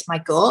me, it's my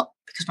gut,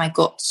 because my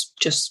gut's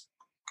just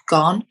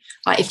gone.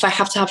 Like if I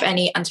have to have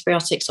any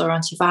antibiotics or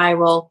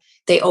antiviral,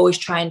 they always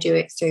try and do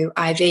it through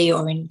IV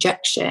or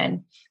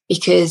injection,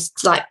 because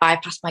to like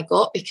bypass my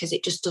gut, because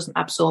it just doesn't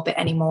absorb it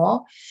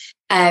anymore.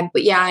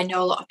 But yeah, I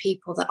know a lot of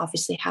people that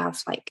obviously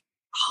have like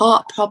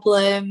heart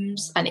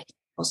problems, and it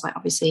was like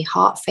obviously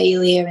heart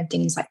failure and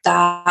things like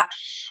that.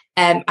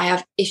 I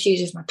have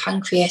issues with my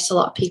pancreas. A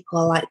lot of people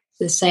are like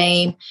the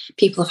same.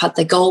 People have had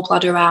their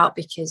gallbladder out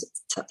because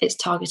it's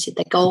targeted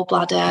their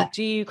gallbladder.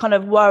 Do you kind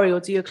of worry, or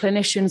do your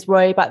clinicians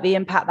worry about the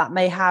impact that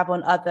may have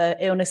on other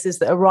illnesses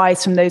that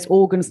arise from those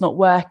organs not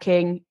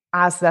working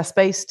as they're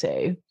supposed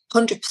to?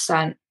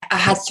 100%. I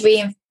had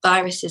 3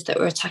 viruses that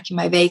were attacking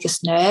my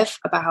vagus nerve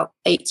about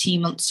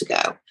 18 months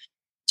ago.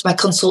 So my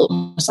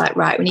consultant was like,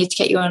 right, we need to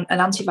get you on an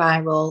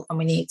antiviral, and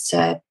we need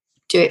to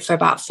do it for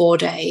about 4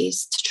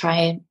 days to try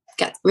and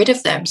get rid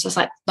of them. So it's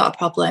like, not a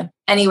problem.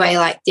 Anyway,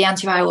 like the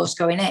antiviral was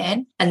going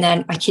in, and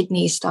then my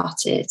kidneys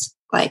started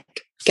like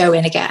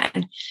going again.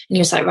 And he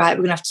was like, right,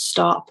 we're gonna have to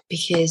stop,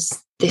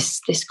 because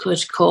this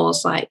could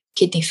cause like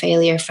kidney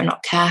failure if we're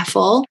not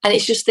careful. And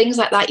it's just things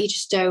like that you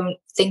just don't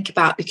think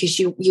about, because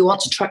you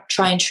want to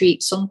try and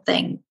treat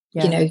something,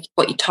 you know,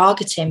 what you're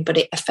targeting, but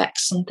it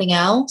affects something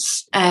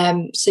else.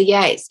 So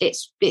yeah,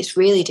 it's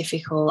really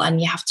difficult,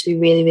 and you have to be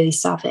really, really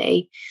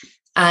savvy.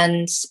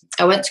 And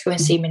I went to go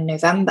and see him in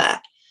November,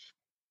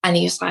 and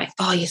he was like,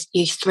 oh,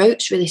 your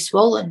throat's really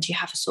swollen. Do you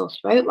have a sore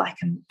throat? Like,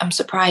 I'm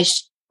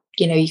surprised,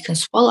 you know, you can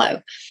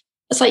swallow.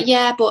 It's like,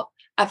 yeah, but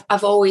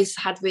I've always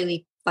had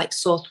really like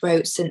sore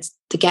throat since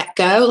the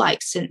get-go,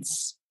 like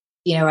since,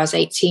 you know, I was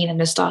 18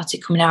 and I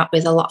started coming out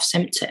with a lot of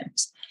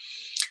symptoms.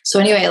 So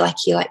anyway, like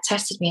he like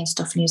tested me and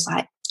stuff, and he was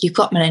like, you've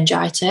got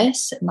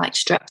meningitis and like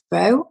strep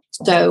throat.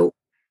 So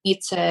you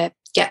need to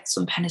get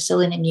some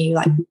penicillin in you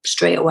like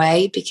straight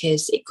away,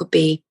 because it could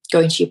be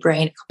going to your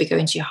brain, it could be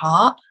going to your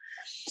heart.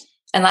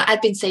 And like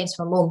I'd been saying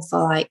to my mum for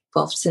like,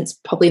 well, since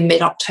probably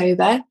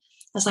mid-October, I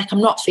was like,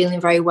 I'm not feeling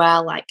very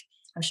well. Like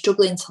I'm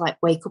struggling to like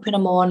wake up in the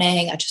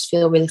morning. I just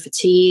feel really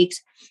fatigued.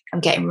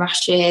 I'm getting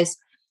rashes.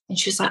 And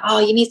she was like, oh,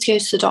 you need to go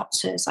to the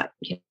doctors. Like,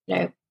 you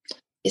know,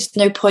 it's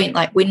no point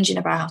like whinging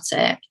about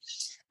it.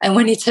 And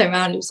when he turned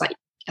around, he was like,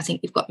 I think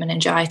you've got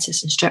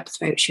meningitis and strep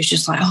throat. She was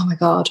just like, oh my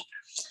God.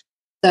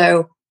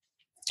 So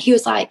he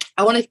was like,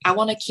 I want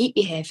to keep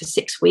you here for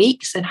 6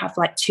 weeks and have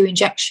like 2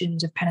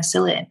 injections of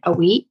penicillin a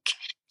week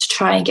to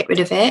try and get rid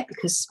of it,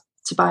 because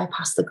to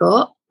bypass the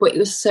gut. But it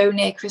was so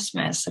near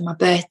Christmas and my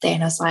birthday,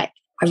 and I was like,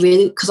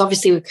 because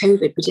obviously with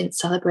COVID, we didn't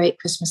celebrate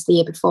Christmas the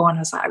year before, and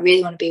I was like, I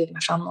really want to be with my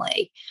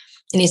family.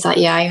 And he's like,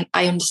 yeah,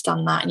 I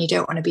understand that, and you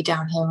don't want to be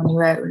down here on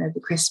your own over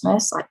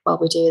Christmas, like while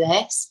we do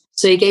this.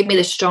 So he gave me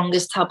the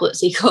strongest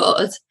tablets he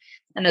could,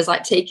 and I was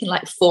like taking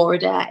like 4 a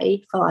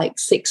day for like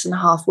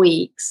 6.5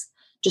 weeks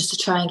just to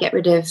try and get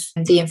rid of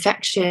the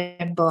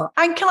infection.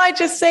 And can I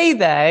just say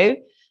though,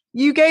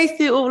 you go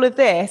through all of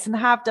this and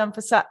have done for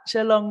such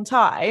a long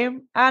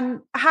time, and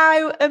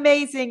how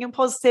amazing and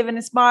positive and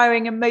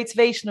inspiring and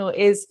motivational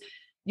is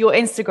your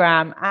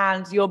Instagram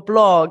and your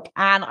blog.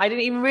 And I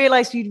didn't even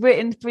realize you'd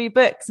written 3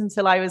 books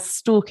until I was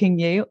stalking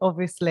you,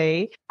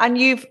 obviously. And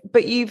you've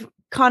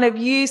kind of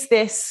used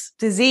this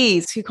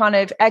disease to kind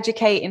of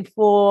educate,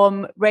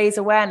 inform, raise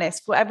awareness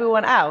for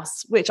everyone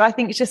else, which I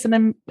think is just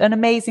an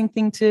amazing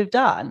thing to have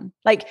done.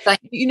 Like,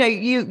 you know,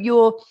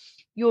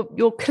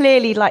 you're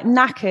clearly like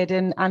knackered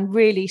and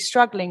really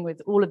struggling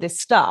with all of this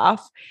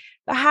stuff.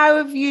 But how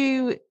have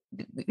you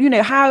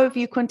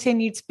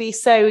continued to be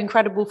so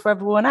incredible for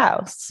everyone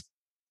else?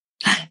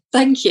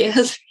 Thank you.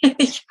 That's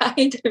really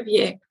kind of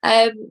you.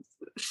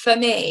 For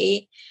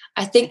me,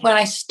 I think when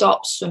I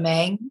stopped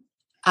swimming,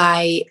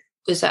 I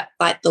was at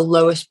like the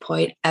lowest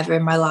point ever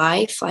in my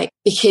life, like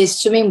because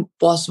swimming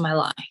was my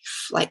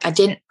life. Like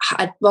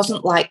I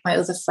wasn't like my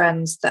other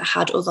friends that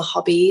had other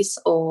hobbies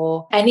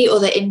or any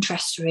other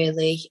interests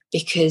really,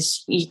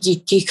 because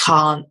you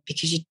can't,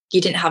 because you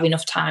didn't have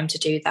enough time to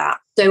do that.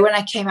 So when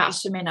I came out of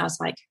swimming, I was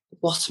like,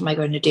 what am I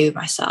going to do with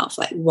myself?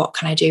 Like, what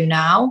can I do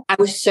now? I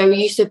was so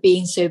used to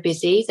being so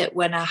busy that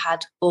when I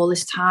had all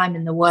this time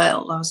in the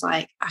world, I was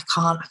like, I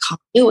can't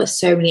deal with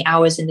so many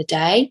hours in the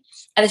day.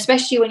 And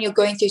especially when you're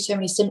going through so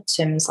many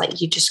symptoms,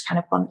 like you just kind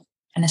of want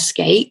an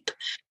escape.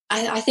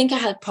 I think I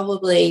had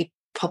probably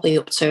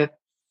up to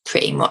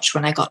pretty much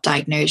when I got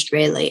diagnosed,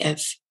 really,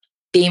 of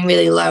being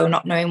really low,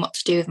 not knowing what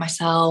to do with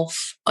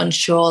myself,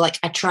 unsure. Like,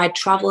 I tried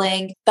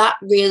traveling. That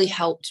really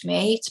helped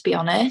me, to be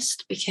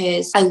honest,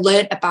 because I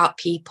learned about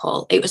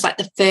people. It was like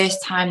the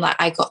first time like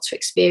I got to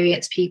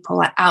experience people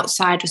like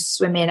outside of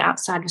swimming,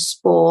 outside of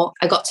sport.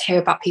 I got to hear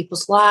about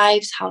people's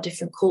lives, how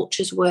different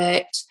cultures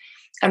worked,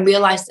 and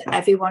realized that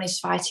everyone is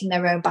fighting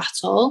their own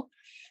battle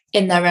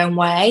in their own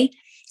way.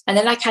 And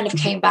then I kind of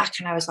came back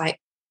and I was like,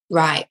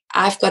 right,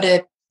 I've got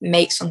to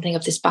make something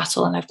of this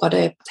battle, and I've got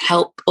to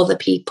help other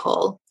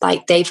people.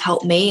 Like, they've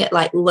helped me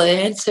like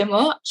learn so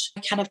much.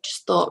 I kind of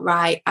just thought,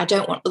 right, I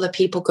don't want other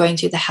people going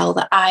through the hell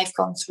that I've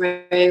gone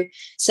through.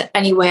 So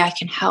any way I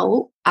can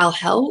help, I'll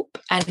help.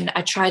 And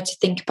I tried to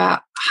think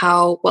about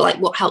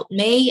what helped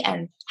me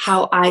and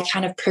how I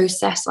kind of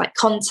process like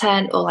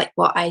content, or like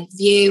what I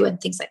view and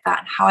things like that,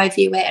 and how I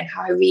view it and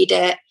how I read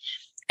it,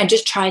 and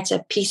just try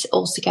to piece it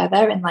all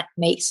together and like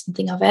make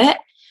something of it.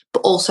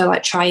 But also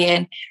like try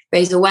and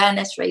raise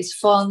awareness, raise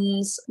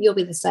funds. You'll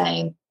be the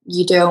same.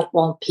 You don't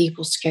want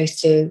people to go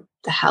through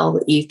the hell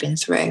that you've been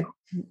through.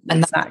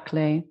 And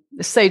exactly.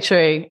 It's so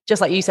true. Just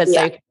like you said,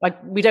 so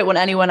like we don't want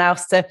anyone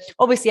else to,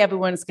 obviously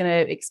everyone's going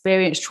to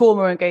experience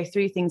trauma and go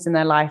through things in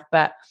their life,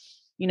 but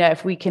you know,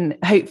 if we can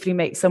hopefully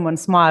make someone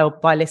smile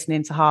by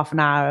listening to half an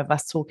hour of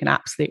us talking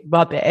absolute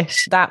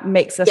rubbish, that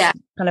makes us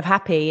kind of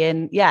happy.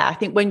 And I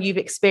think when you've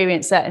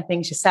experienced certain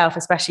things yourself,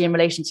 especially in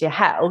relation to your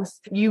health,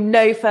 you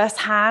know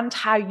firsthand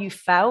how you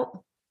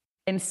felt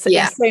in so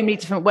many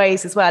different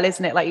ways as well,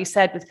 isn't it? Like you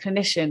said, with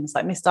clinicians,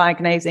 like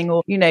misdiagnosing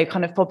or, you know,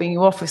 kind of fobbing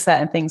you off with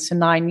certain things for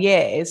 9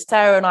 years.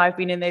 Sarah and I have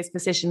been in those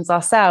positions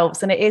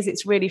ourselves, and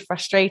it's really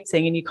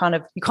frustrating. And you kind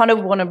of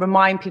want to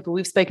remind people,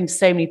 we've spoken to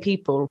so many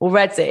people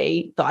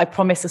already, that I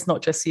promise it's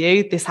not just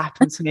you. This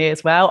happened to me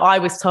as well. I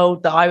was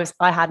told that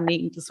I had an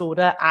eating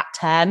disorder at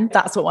 10.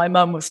 That's what my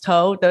mum was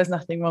told. There was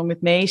nothing wrong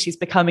with me. She's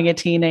becoming a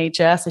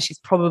teenager, so she's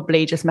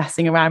probably just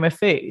messing around with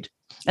food.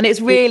 And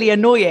it's really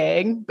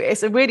annoying, but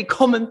it's a really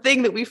common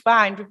thing that we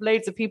find with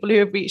loads of people who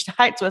have reached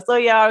out to us. Oh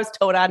yeah, I was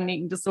told I had an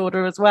eating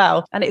disorder as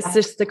well. And it's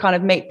just to kind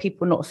of make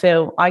people not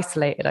feel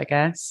isolated, I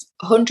guess.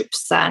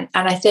 100%.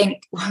 And I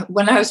think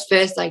when I was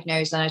first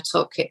diagnosed and I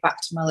took it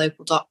back to my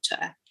local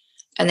doctor,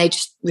 and they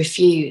just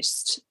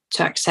refused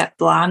to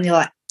accept Lyme. They're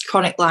like,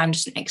 chronic Lyme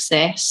doesn't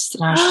exist.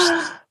 And I was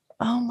just,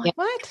 oh my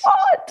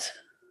God.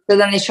 So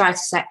then they tried to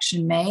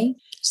section me.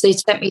 So they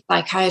sent me to a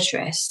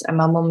psychiatrist, and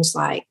my mum's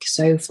like,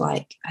 Soph,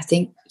 like, I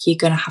think you're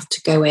going to have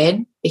to go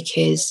in,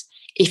 because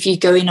if you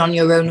go in on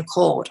your own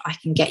accord, I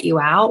can get you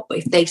out. But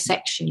if they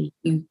section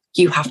you,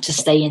 you have to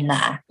stay in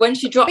there. When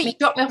she dropped me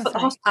off at the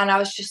hospital, and I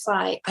was just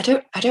like, I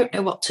don't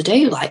know what to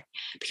do. Like,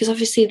 because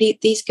obviously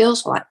these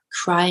girls were like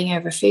crying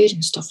over food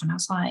and stuff. And I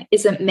was like,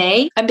 isn't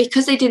me? And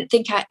because they didn't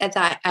think I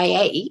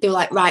ate, they were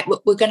like, right,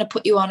 we're going to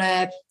put you on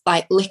a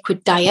like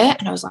liquid diet.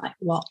 And I was like,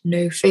 what?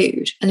 No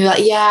food? And they were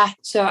like, yeah.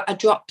 So I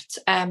dropped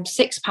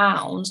 6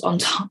 pounds on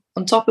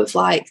top of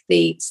like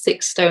the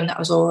 6 stone that I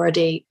was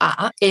already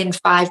at in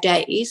 5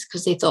 days,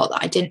 because they thought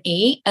that I didn't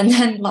eat. And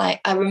then like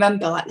I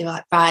remember like they were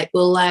like, right,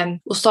 we'll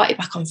start you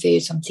back on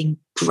food, something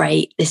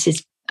great. This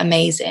is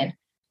amazing.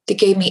 They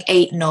gave me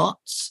 8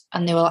 nuts,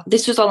 and they were like,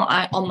 this was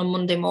on the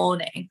Monday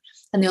morning,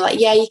 and they were like,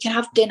 yeah, you can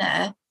have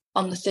dinner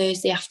on the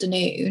Thursday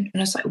afternoon. And I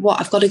was like, what?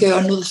 I've got to go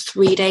another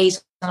 3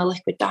 days on a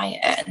liquid diet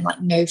and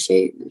like no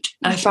food.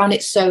 And I found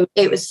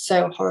it was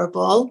so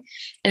horrible.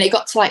 And it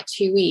got to like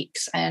 2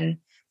 weeks, and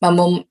my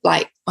mum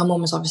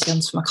was obviously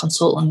on to my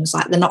consultant and was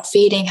like, they're not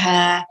feeding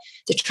her.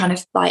 They're trying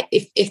to like,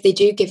 if they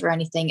do give her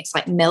anything, it's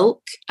like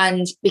milk.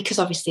 And because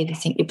obviously they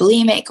think you're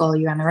bulimic or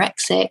you're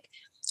anorexic,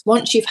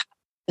 once you've had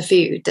the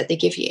food that they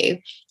give you,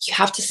 you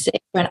have to sit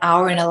for an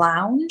hour in a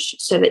lounge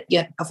so that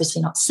you're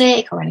obviously not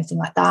sick or anything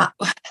like that.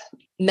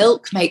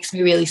 Milk makes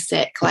me really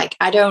sick. Like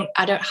I don't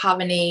have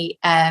any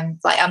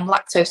like I'm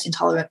lactose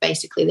intolerant.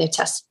 Basically, they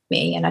tested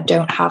me and I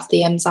don't have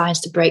the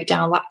enzymes to break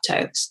down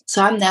lactose.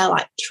 So I'm there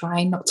like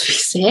trying not to be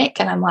sick,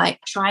 and I'm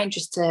like trying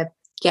just to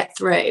get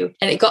through.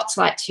 And it got to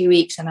like 2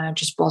 weeks and I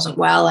just wasn't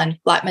well. And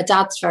like my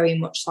dad's very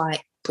much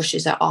like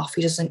pushes it off.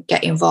 He doesn't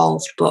get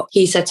involved. But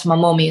he said to my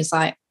mum, he was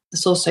like, I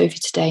saw Sophie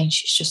today and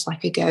she's just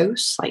like a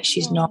ghost. Like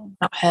she's not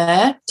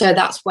her. So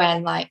that's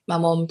when like my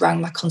mum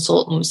rang my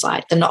consultant and was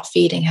like, they're not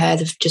feeding her.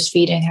 They're just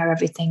feeding her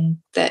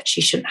everything that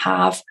she shouldn't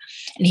have.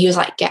 And he was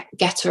like,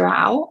 get her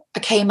out.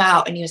 I came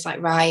out and he was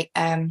like, right,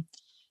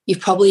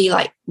 you've probably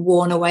like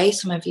worn away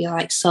some of your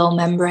like cell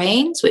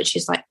membranes, which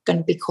is like going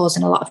to be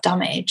causing a lot of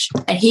damage.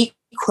 And he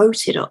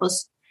quoted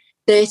us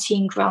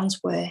 13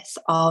 grams worth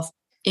of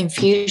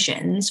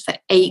infusions for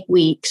 8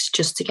 weeks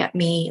just to get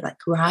me like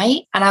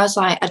right. And I was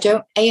like, I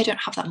don't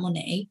have that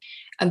money,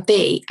 and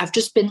B, I've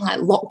just been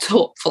like locked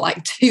up for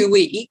like 2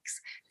 weeks,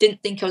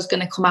 didn't think I was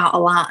going to come out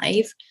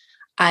alive.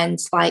 And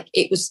like,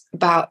 it was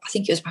about, I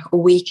think it was about a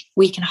week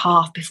and a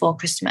half before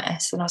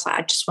Christmas. And I was like,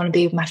 I just want to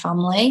be with my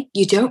family.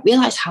 You don't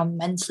realize how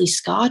mentally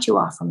scarred you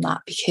are from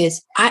that,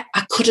 because I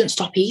couldn't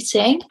stop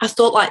eating. I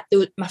thought like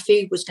my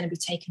food was going to be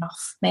taken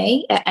off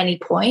me at any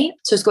point.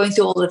 So I was going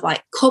through all of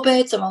like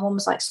cupboards, and my mum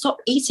was like, stop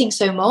eating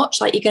so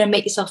much. Like, you're going to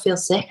make yourself feel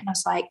sick. And I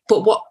was like,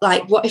 but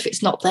what if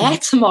it's not there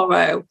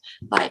tomorrow?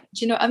 Like,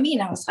 do you know what I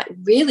mean? I was like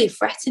really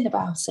fretting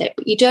about it,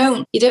 but you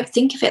don't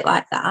think of it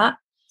like that.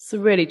 It's a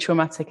really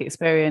traumatic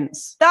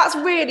experience. That's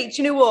really, do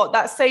you know what?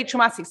 That's so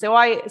traumatic. So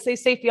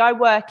Sophie, I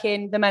work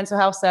in the mental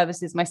health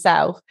services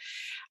myself.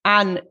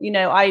 And, you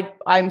know,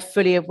 I'm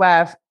fully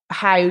aware of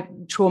how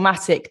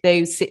traumatic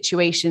those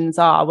situations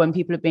are when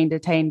people are being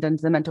detained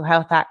under the Mental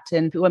Health Act,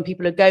 and when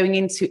people are going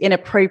into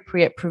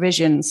inappropriate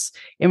provisions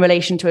in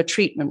relation to a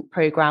treatment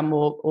program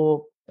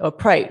or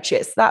approach.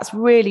 That's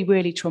really,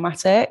 really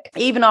traumatic.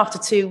 Even after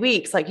 2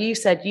 weeks, like you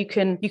said, you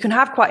can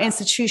have quite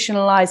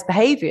institutionalized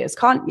behaviors,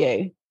 can't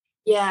you?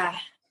 Yeah.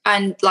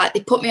 And like,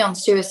 they put me on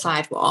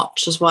suicide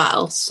watch as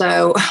well.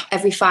 So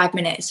every 5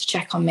 minutes to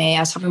check on me, I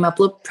was having my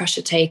blood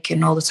pressure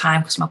taken all the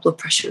time because my blood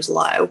pressure was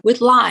low.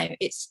 With Lyme,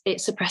 it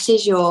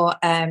suppresses your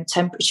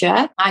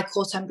temperature. My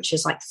core temperature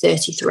is like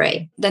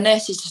 33. The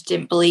nurses just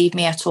didn't believe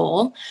me at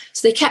all.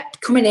 So they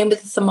kept coming in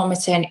with the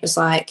thermometer, and it was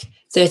like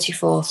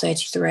 34,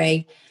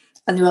 33.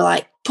 And they were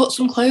like, put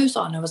some clothes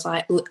on. I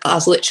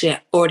was literally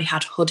already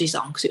had hoodies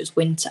on because it was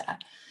winter.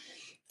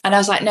 And I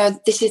was like, no,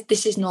 this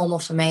is normal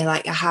for me.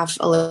 Like, I have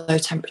a low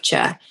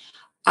temperature.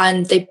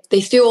 And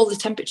they threw all the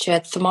temperature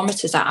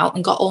thermometers out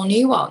and got all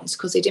new ones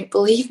because they didn't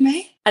believe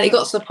me. And it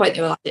got to the point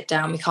they were like, sit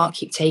down, we can't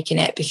keep taking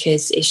it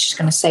because it's just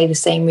going to say the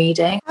same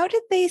reading. How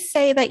did they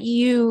say that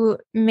you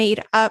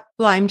made up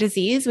Lyme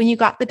disease when you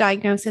got the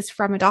diagnosis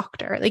from a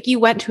doctor? Like, you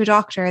went to a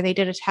doctor, they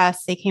did a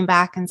test, they came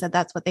back and said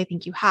that's what they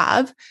think you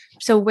have.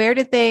 So where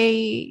did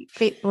they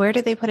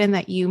put in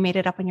that you made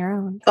it up on your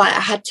own? Like, I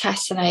had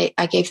tests, and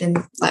I gave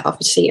them, like,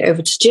 obviously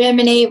over to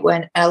Germany,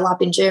 when a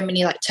lab in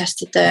Germany like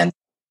tested them.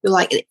 They were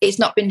like, it's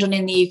not been done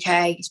in the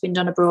UK, it's been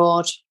done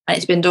abroad, and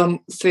it's been done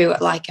through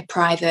like a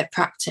private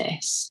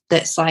practice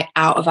that's like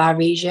out of our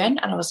region.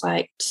 And I was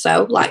like,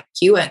 so like,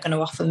 you weren't going to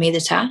offer me the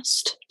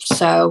test,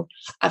 so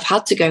I've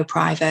had to go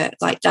private.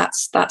 Like,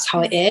 that's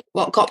how it is.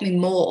 What got me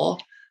more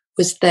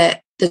was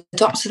that the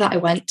doctor that I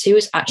went to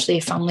was actually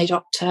a family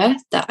doctor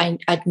that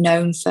I'd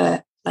known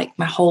for like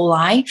my whole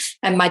life.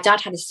 And my dad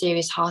had a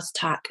serious heart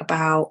attack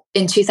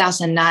in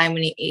 2009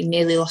 when he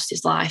nearly lost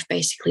his life.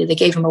 Basically, they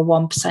gave him a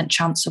 1%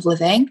 chance of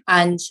living.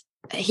 And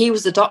he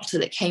was the doctor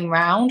that came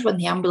round when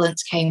the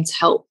ambulance came to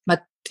help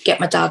get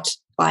my dad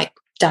like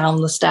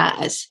down the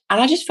stairs. And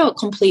I just felt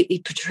completely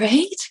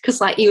betrayed because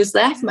like, he was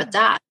there for my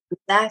dad, he was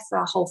there for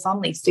our whole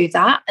family through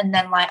that. And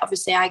then like,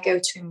 obviously I go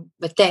to him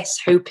with this,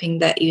 hoping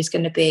that he was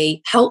going to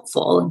be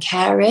helpful and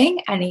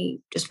caring, and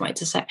he just wanted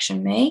to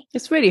section me.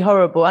 It's really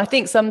horrible. I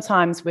think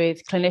sometimes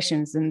with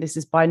clinicians, and this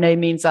is by no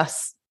means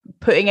us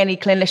putting any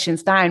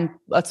clinicians down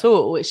at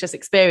all, it's just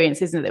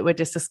experience, isn't it, that we're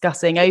just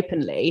discussing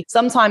openly.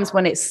 Sometimes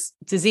when it's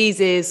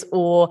diseases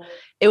or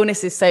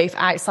illnesses so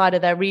outside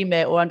of their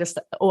remit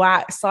or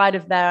outside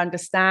of their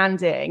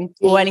understanding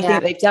or anything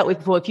that they've dealt with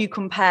before, if you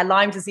compare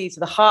Lyme disease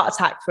with a heart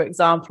attack, for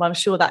example, I'm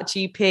sure that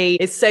GP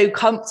is so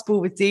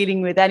comfortable with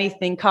dealing with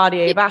anything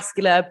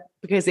cardiovascular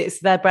because it's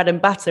their bread and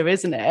butter,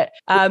 isn't it?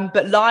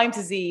 But Lyme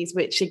disease,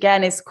 which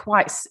again is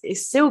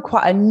still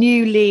quite a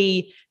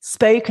newly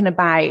spoken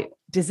about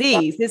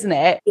disease, isn't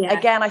it? Yeah.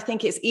 Again, I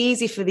think it's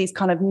easy for these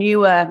kind of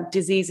newer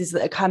diseases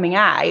that are coming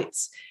out,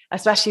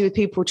 especially with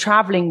people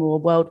traveling more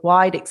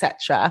worldwide,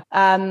 etc.,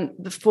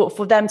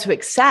 for them to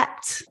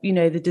accept, you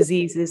know, the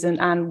diseases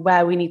and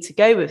where we need to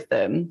go with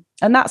them.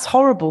 And that's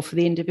horrible for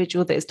the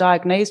individual that is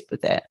diagnosed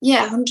with it.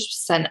 Yeah,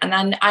 100%.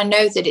 And I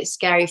know that it's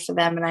scary for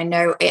them. And I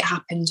know it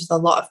happens with a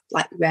lot of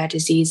like rare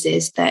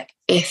diseases, that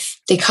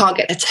if they can't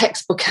get a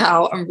textbook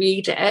out and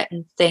read it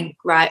and think,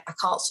 right, I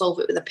can't solve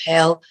it with a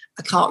pill,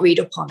 I can't read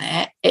up on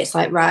it, it's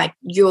like, right,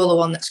 you're the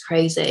one that's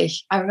crazy.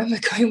 I remember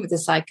going with a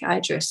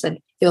psychiatrist and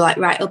you're like,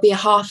 right, it'll be a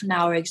half an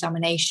hour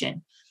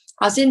examination.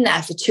 I was in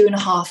there for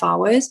 2.5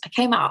 hours. I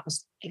came out, I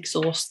was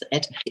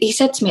exhausted. He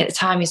said to me at the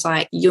time, he's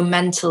like, you're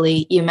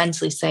mentally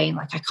saying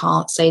like, I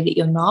can't say that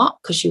you're not,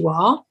 because you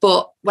are.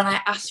 But when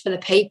I asked for the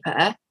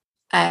paper,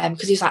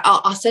 because he's like,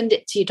 I'll send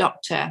it to your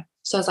doctor.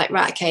 So I was like,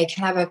 right, okay,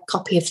 can I have a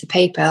copy of the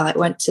paper? I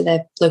went to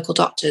the local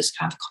doctors,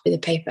 can I have a copy of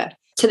the paper?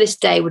 To this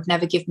day would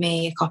never give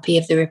me a copy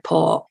of the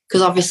report,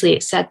 because obviously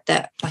it said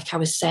that like I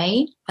was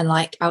sane and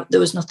like there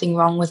was nothing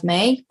wrong with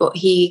me, but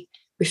he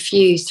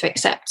refused to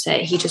accept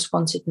it. He just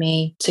wanted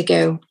me to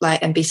go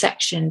like and be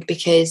sectioned,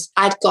 because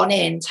I'd gone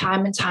in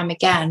time and time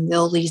again with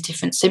all these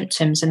different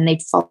symptoms and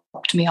they'd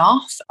fobbed me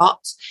off.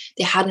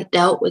 They hadn't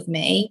dealt with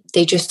me.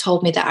 They just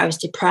told me that I was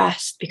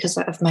depressed because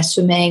of my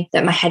swimming,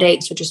 that my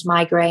headaches were just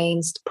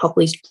migraines,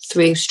 probably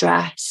through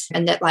stress,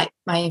 and that like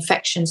my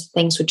infections and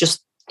things were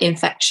just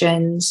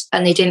infections,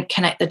 and they didn't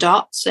connect the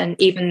dots. And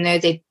even though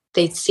they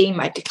they'd seen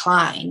my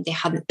decline, they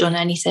hadn't done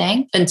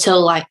anything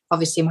until like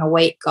obviously my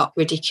weight got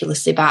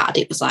ridiculously bad.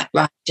 It was like,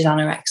 right, she's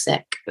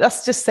anorexic.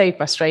 That's just so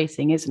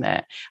frustrating, isn't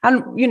it?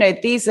 And, you know,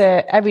 these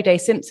are everyday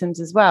symptoms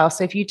as well.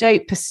 So if you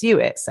don't pursue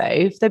it,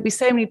 there'd be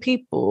so many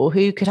people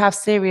who could have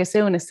serious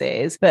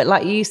illnesses. But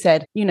like you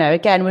said, you know,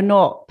 again, we're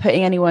not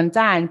putting anyone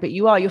down, but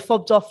you're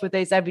fobbed off with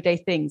those everyday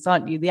things,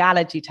 aren't you? The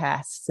allergy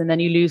tests, and then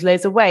you lose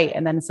loads of weight.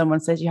 And then someone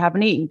says you have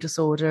an eating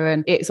disorder.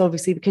 And it's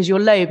obviously because you're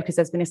low, because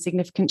there's been a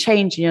significant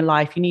change in your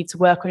life. You need to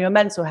work on your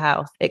mental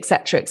health, et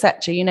cetera, et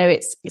cetera. You know,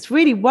 it's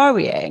really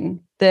worrying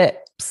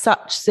that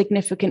such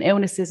significant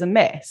illnesses are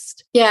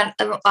missed. Yeah,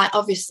 and like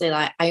obviously,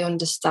 like I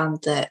understand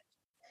that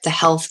the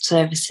health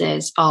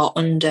services are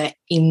under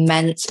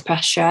immense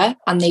pressure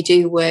and they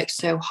do work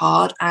so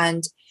hard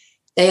and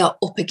they are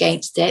up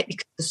against it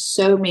because there's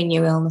so many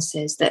new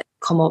illnesses that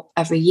come up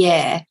every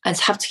year, and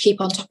to have to keep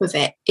on top of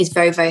it is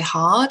very, very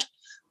hard.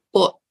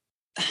 But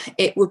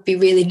it would be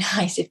really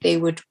nice if they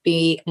would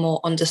be more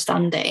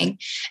understanding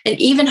and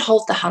even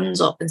hold their hands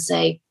up and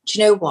say, do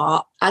you know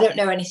what? I don't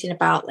know anything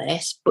about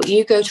this, but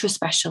you go to a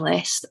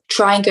specialist,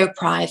 try and go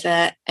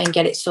private and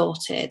get it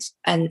sorted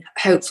and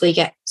hopefully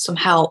get some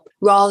help,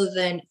 rather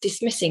than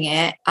dismissing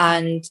it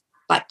and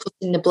like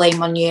putting the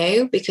blame on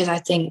you, because I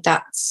think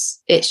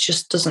it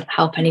just doesn't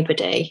help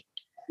anybody.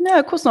 No,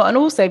 of course not. And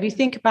also, if you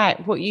think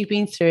about what you've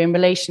been through in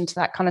relation to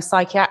that kind of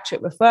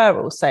psychiatric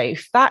referral, so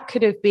that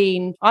could have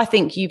been, I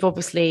think you've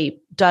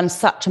obviously done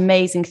such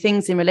amazing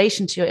things in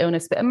relation to your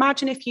illness, but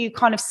imagine if you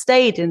kind of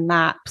stayed in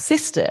that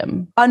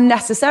system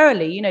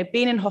unnecessarily. You know,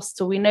 being in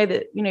hospital, we know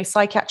that, you know,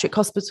 psychiatric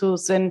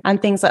hospitals and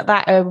things like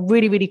that are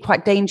really, really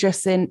quite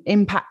dangerous and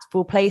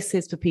impactful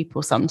places for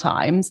people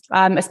sometimes,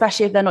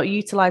 especially if they're not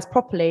utilized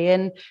properly.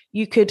 And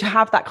you could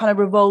have that kind of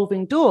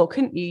revolving door,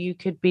 couldn't you? You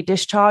could be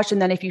discharged,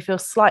 and then if you feel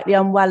slightly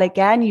unwell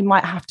again, you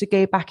might have to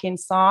go back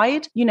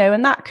inside, you know,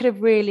 and that could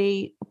have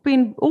really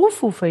been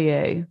awful for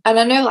you. And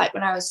I know, like,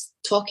 when I was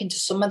talking to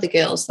some of the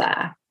girls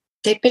there,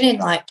 they've been in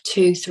like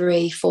 2,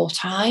 3, 4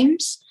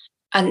 times.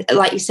 And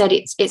like you said,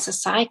 it's a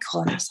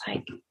cycle. And I was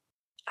like,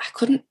 I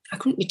couldn't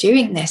be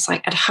doing this.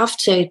 Like, I'd have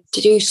to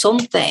do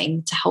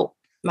something to help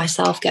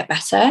myself get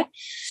better.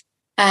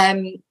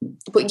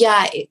 But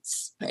yeah,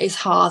 it's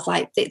hard.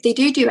 Like they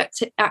do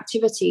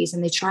activities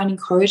and they try and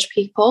encourage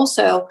people.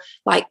 So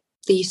like,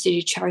 they used to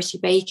do charity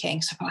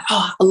baking. So I'm like,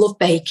 oh, I love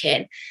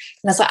baking. And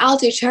I was like, I'll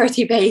do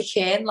charity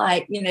baking,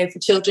 like, you know, for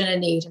children in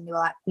need. And they were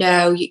like,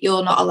 no,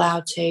 you're not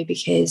allowed to,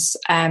 because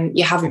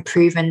you haven't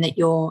proven that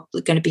you're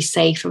going to be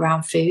safe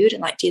around food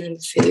and like dealing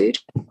with food.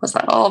 I was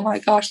like, oh my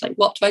gosh, like,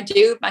 what do I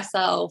do with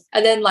myself?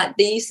 And then like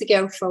they used to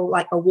go for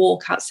like a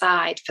walk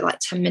outside for like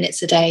 10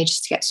 minutes a day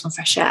just to get some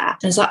fresh air.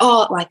 And it's like,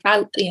 oh, like,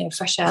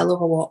 fresh air, I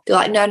love a walk. They're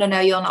like, no,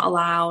 you're not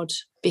allowed,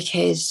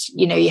 because,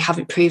 you know, you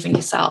haven't proven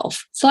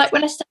yourself. So like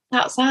when I stepped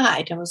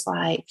outside, I was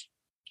like,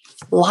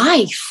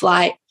 life,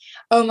 like,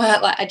 oh my,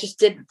 like I just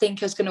didn't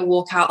think I was going to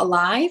walk out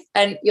alive.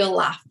 And you'll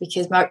laugh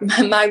because my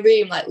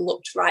room like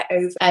looked right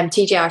over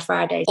TGI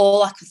Fridays.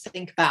 All I could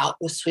think about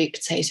was sweet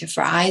potato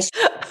fries.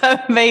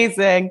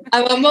 Amazing.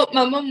 And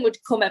my mum would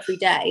come every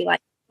day,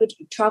 like would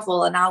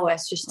travel an hour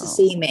just to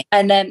see me.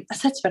 And then I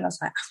said to her, I was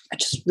like, I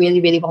just really,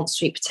 really want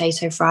sweet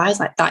potato fries.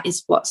 Like that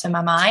is what's in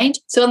my mind.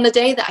 So on the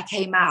day that I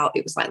came out,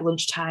 it was like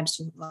lunchtime.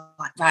 So we were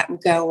like, right,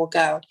 we'll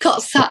go.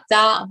 Got sat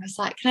down. I was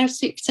like, can I have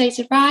sweet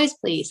potato fries,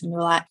 please? And they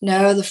were like,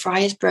 no, the fry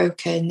is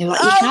broken. They were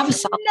like, you can have a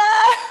salad.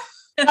 No.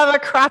 Have a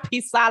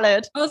crappy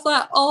salad. I was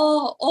like,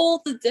 oh,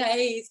 all the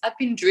days. I've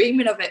been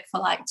dreaming of it for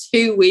like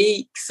 2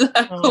 weeks.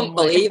 I couldn't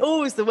believe. It's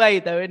always the way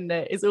though, isn't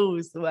it? It's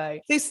always the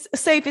way.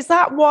 So is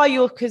that why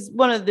because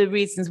one of the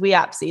reasons we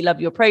absolutely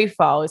love your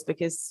profile is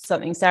because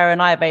something Sarah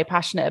and I are very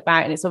passionate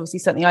about, and it's obviously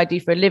something I do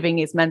for a living,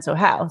 is mental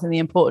health and the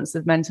importance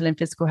of mental and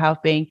physical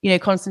health being, you know,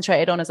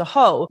 concentrated on as a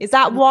whole. Is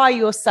that why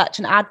you're such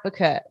an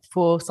advocate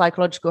for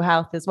psychological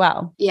health as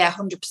well? Yeah,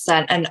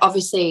 100%. And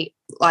obviously,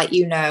 like,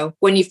 you know,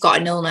 when you've got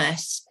an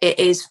illness, it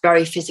is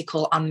very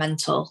physical and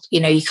mental. You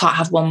know, you can't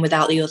have one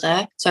without the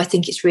other. So I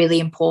think it's really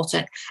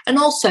important. And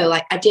also,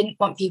 like, I didn't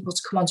want people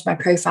to come onto my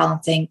profile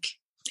and think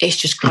it's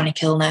just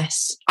chronic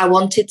illness. I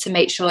wanted to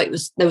make sure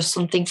there was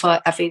something for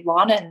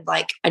everyone, and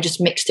like I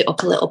just mixed it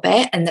up a little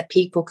bit, and that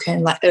people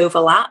can like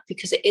overlap,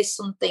 because it is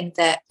something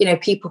that, you know,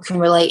 people can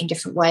relate in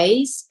different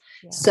ways.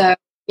 Yeah. So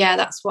yeah,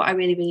 that's what I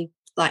really, really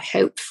like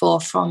hoped for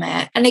from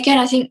it. And again,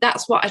 I think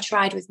that's what I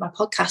tried with my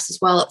podcast as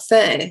well. At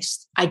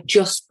first, I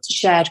just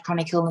shared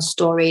chronic illness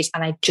stories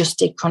and I just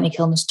did chronic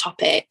illness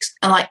topics.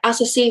 And like as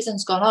the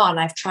season's gone on,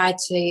 I've tried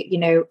to, you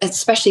know,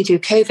 especially through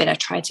COVID, I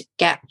tried to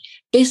get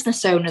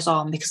business owners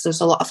on, because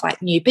there's a lot of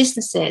like new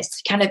businesses,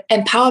 to kind of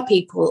empower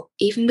people,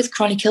 even with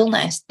chronic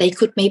illness. They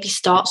could maybe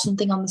start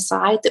something on the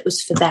side that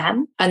was for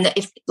them, and that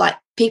if like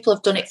people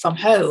have done it from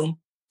home,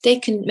 they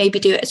can maybe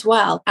do it as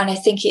well. And I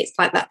think it's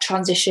like that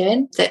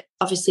transition that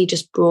obviously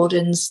just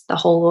broadens the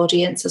whole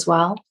audience as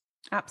well.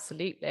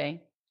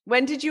 Absolutely.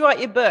 When did you write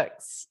your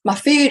books? My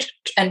food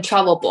and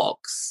travel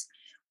books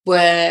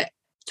were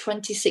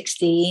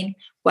 2016,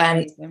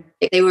 when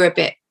they were a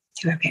bit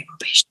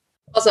rubbish.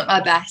 wasn't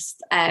my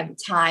best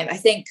time. I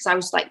think because I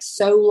was like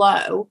so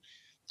low.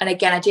 And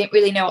again, I didn't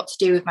really know what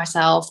to do with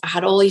myself. I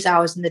had all these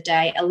hours in the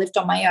day. I lived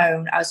on my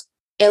own. I was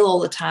ill all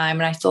the time.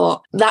 And I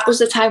thought that was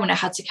the time when I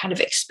had to kind of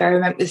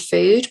experiment with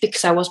food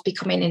because I was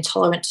becoming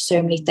intolerant to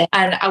so many things.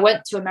 And I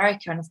went to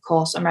America, and of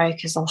course,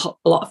 America's a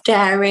lot of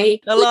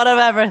dairy. A lot of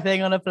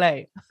everything on a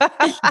plate.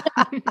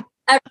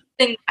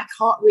 Everything I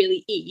can't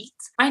really eat.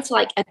 Trying to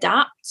like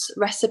adapt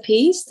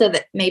recipes so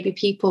that maybe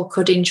people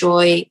could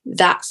enjoy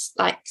that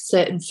like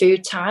certain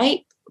food type,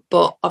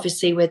 but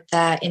obviously with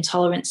their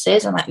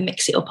intolerances, and like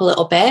mix it up a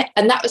little bit.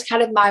 And that was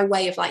kind of my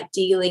way of like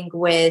dealing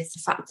with the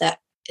fact that,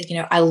 you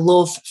know, I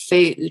love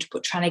food,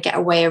 but trying to get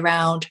a way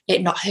around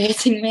it not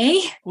hurting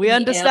me. We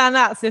understand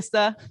that,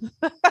 sister.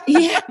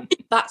 Yeah,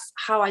 that's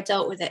how I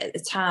dealt with it at the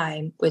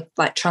time, with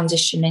like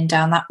transitioning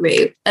down that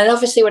route. And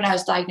obviously when I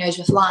was diagnosed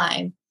with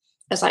Lyme,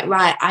 I was like,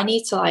 right, I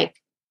need to like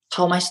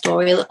tell my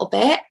story a little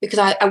bit, because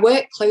I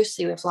work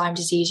closely with Lyme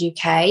Disease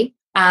UK,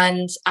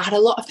 and I had a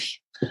lot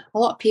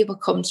of people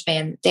come to me,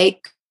 and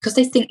because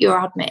they think you're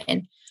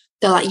admin,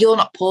 they're like, you're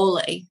not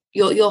poorly,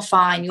 you're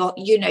fine,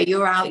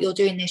 you're out, you're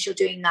doing this, you're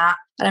doing that.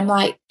 And I'm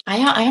like, I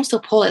am still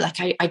poorly. Like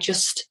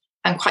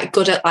I'm quite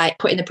good at like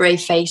putting the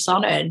brave face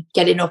on and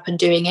getting up and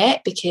doing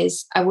it,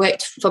 because I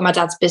worked for my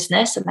dad's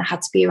business and I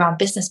had to be around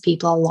business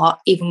people a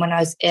lot, even when I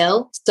was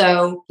ill.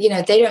 So, you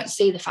know, they don't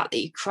see the fact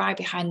that you cry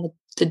behind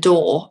the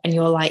door and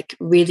you're like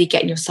really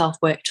getting yourself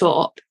worked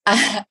up.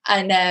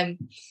 And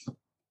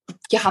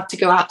you have to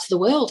go out to the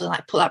world and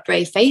like put that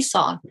brave face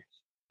on.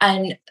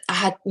 And I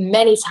had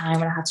many times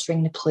when I had to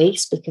ring the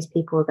police because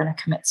people were going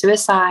to commit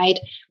suicide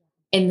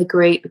in the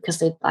group because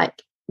they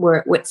like were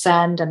at wit's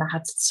end, and I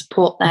had to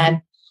support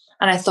them.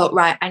 And I thought,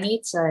 right, I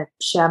need to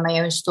share my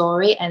own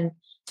story and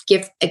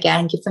give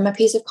them a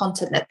piece of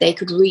content that they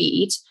could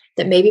read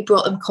that maybe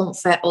brought them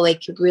comfort or they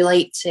could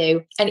relate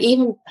to, and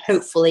even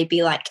hopefully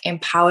be like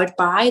empowered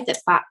by the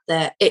fact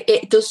that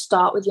it does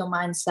start with your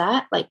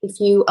mindset. Like if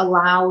you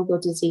allow your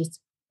disease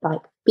to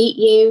like beat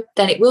you,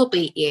 then it will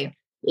beat you.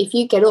 If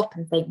you get up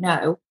and think,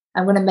 no,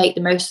 I'm going to make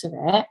the most of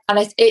it.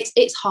 And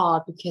it's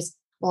hard, because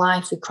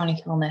life with chronic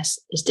illness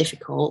is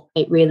difficult.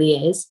 It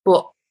really is.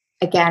 But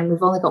again,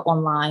 we've only got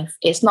one life.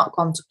 It's not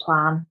gone to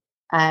plan,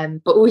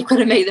 but we've got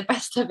to make the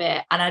best of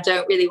it. And I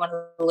don't really want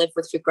to live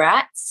with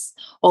regrets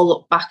or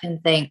look back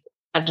and think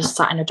I just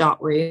sat in a dark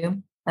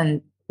room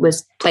and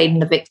was playing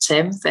the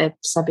victim for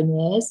 7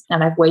 years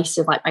and I've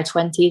wasted like my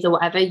 20s or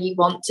whatever. You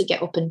want to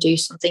get up and do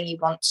something. You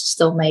want to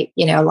still make,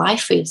 you know, a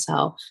life for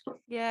yourself.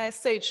 Yeah,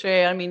 it's so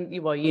true. I mean,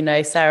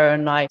 Sarah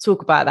and I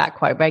talk about that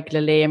quite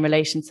regularly in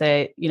relation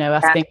to,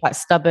 us being quite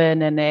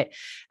stubborn and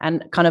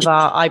kind of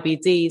our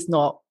IBDs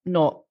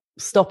not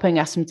stopping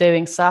us from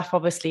doing stuff.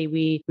 Obviously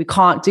we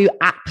can't do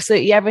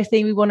absolutely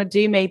everything we want to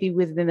do, maybe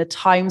within the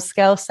time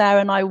scale Sarah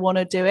and I want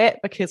to do it,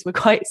 because we're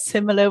quite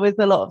similar with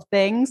a lot of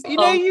things.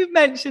 You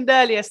mentioned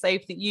earlier,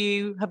 Soph, that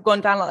you have gone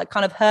down like a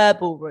kind of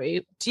herbal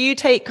route. Do you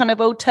take kind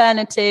of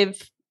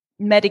alternative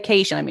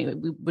medication? I mean,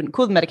 we wouldn't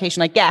call them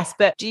medication, I guess,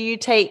 but do you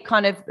take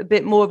kind of a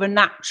bit more of a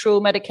natural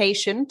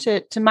medication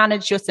to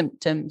manage your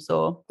symptoms?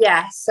 Or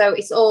yeah, so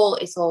it's all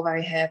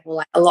very herbal,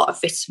 like a lot of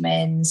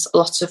vitamins,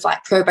 lots of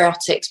like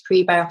probiotics,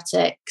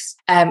 prebiotics,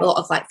 a lot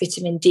of like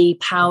vitamin D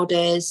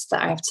powders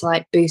that I have to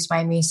like boost my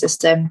immune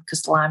system,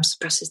 because Lyme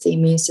suppresses the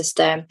immune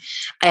system.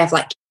 I have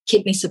like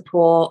kidney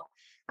support.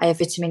 I have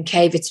vitamin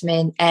K,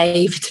 vitamin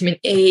A, vitamin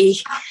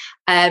E.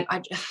 I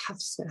have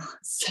so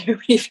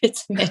many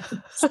vitamins.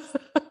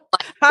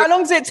 How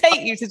long does it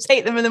take you to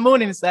take them in the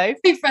morning, Soph?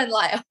 My friend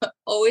like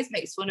always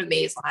makes fun of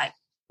me. It's like,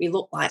 we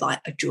look like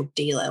a drug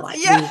dealer.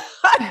 Like, yeah,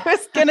 I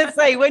was gonna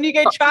say, when you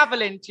go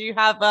traveling, do you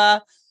have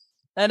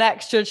an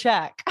extra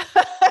check?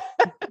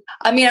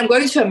 I mean, I'm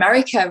going to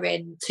America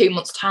in 2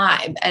 months'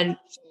 time, and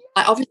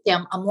obviously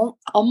I'm on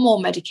more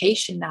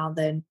medication now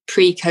than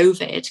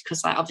pre-COVID,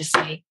 because like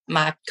obviously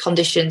my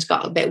conditions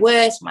got a bit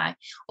worse. My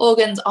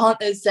organs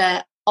aren't as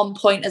on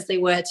point as they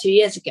were 2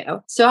 years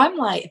ago. So I'm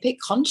like a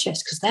bit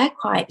conscious, because they're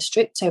quite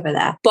strict over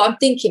there. But I'm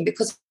thinking,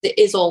 because it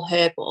is all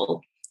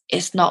herbal,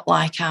 it's not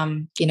like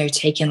I'm,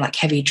 taking like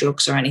heavy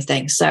drugs or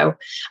anything. So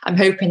I'm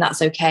hoping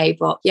that's okay.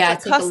 But yeah,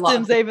 the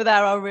customs over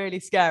there are really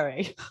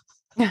scary.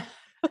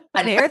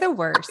 They're the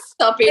worst.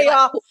 They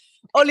are.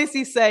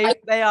 Honestly, say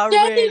they are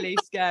really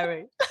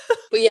scary.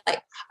 But yeah,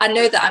 I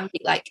know that I'm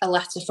like a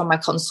letter from my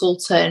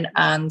consultant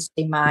and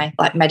in my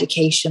like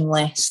medication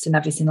list and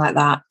everything like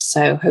that.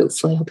 So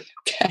hopefully I'll be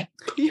okay.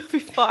 You'll be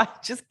fine.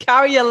 Just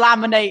carry your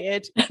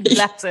laminated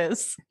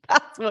letters.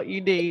 That's what you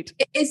need.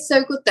 It is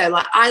so good though.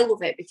 Like I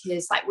love it,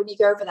 because like when you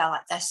go over there,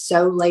 like they're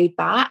so laid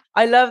back.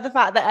 I love the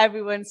fact that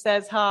everyone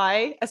says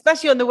hi,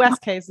 especially on the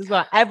West Coast as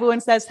well.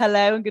 Everyone says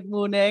hello and good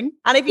morning.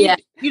 And if you,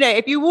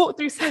 if you walk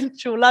through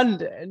central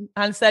London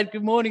and said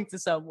good morning to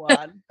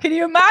someone, can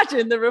you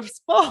imagine the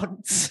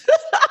response?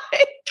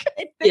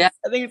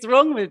 I think it's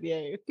wrong with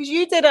you, because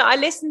you did it. I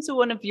listened to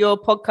one of your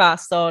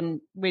podcasts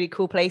on really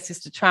cool places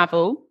to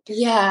travel.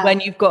 Yeah, when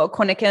you've got a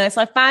chronic illness,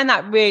 I found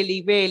that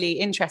really, really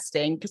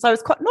interesting, because I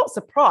was quite not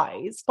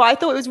surprised, but I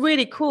thought it was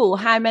really cool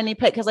how many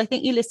places. Because I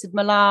think you listed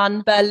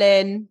Milan,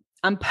 Berlin,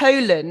 and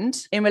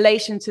Poland in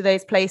relation to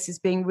those places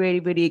being really,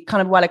 really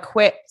kind of well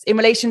equipped in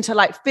relation to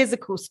like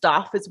physical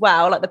stuff as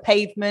well, like the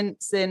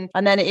pavements and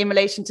then in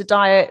relation to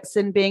diets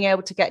and being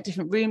able to get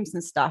different rooms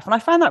and stuff. And I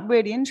find that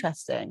really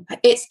interesting.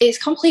 It's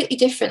completely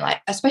different,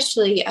 like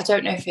especially, I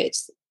don't know if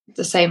it's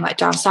the same like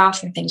down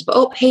south and things, but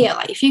up here,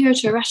 like if you go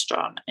to a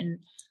restaurant and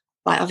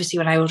like obviously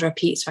when I order a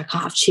pizza I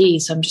can't have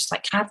cheese, so I'm just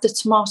like, can I have the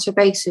tomato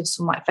base with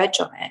some like veg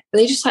on it? But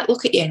they just like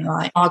look at you and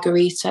like,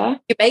 margarita,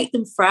 you bake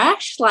them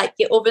fresh, like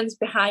your oven's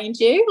behind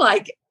you,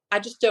 like I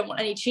just don't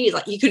want any cheese.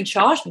 Like you can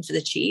charge me for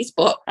the cheese,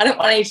 but I don't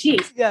want any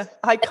cheese. Yeah,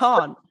 I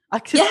can't. I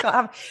just can't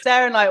have.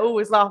 Sarah and I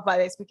always laugh about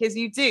this because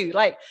you do,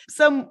 like,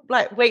 some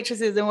like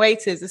waitresses and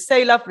waiters are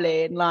so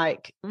lovely and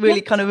like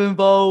really kind of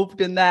involved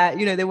in that,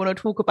 you know, they want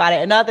to talk about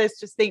it, and others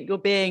just think you're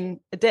being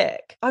a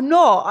dick. I'm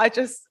not. I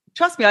just,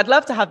 trust me, I'd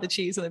love to have the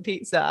cheese on the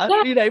pizza,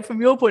 you know,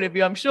 from your point of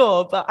view, I'm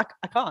sure, but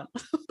I can't.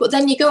 But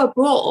then you go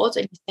abroad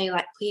and you say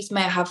like, please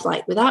may I have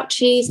like without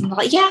cheese? And they're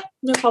like, yeah,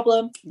 no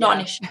problem, not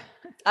an issue.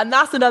 And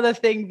that's another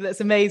thing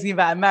that's amazing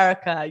about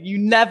America. You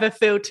never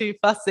feel too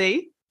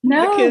fussy.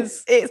 No.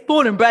 Because it's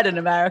born and bred in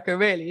America,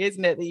 really,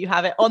 isn't it? That you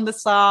have it on the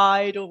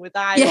side or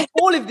without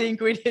all of the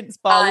ingredients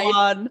bar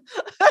one.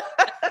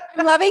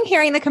 I'm loving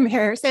hearing the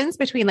comparisons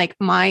between like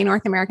my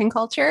North American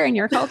culture and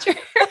your culture.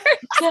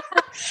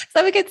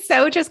 So it gets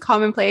so just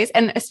commonplace,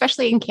 and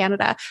especially in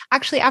Canada.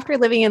 Actually, after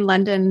living in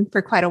London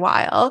for quite a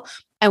while,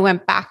 I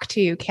went back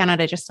to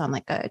Canada just on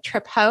like a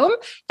trip home.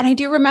 And I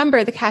do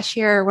remember the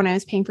cashier when I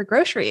was paying for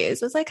groceries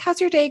was like,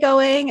 how's your day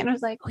going? And I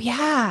was like, oh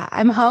yeah,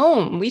 I'm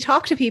home. We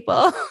talk to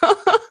people.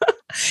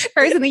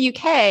 Whereas in the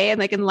UK and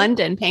like in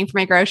London paying for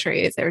my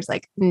groceries, there was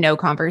like no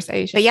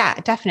conversation. But yeah,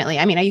 definitely.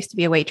 I mean, I used to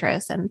be a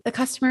waitress and the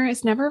customer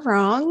is never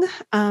wrong.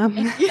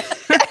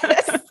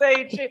 So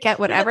true. Get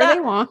whatever they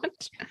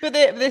want. But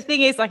the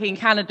thing is, like in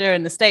Canada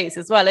and the States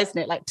as well, isn't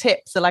it? Like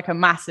tips are like a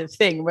massive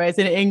thing, whereas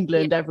in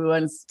England,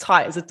 everyone's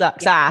tight as a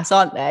duck's ass,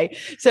 aren't they?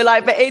 So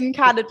like, but in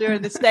Canada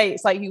and the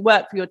States, like you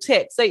work for your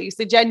tips. So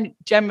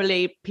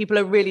generally people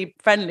are really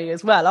friendly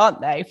as well,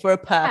 aren't they? For a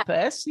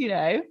purpose, you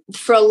know?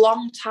 For a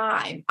long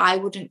time, I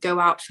wouldn't go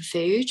out for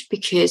food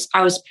because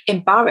I was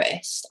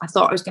embarrassed. I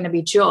thought I was going to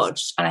be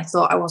judged, and I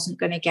thought I wasn't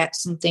going to get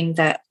something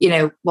that, you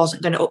know,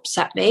 wasn't going to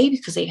upset me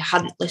because they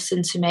hadn't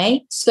listened to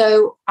me.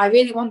 So I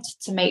really wanted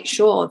to make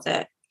sure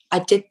that I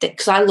did that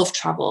because I love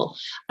travel,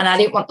 and I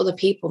didn't want other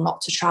people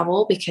not to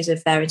travel because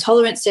of their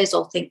intolerances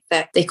or think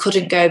that they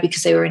couldn't go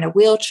because they were in a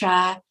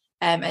wheelchair,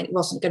 and it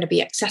wasn't going to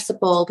be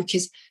accessible,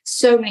 because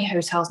so many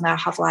hotels now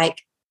have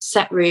like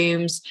set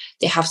rooms,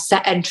 they have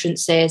set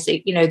entrances,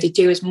 they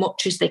do as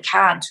much as they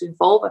can to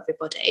involve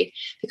everybody,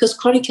 because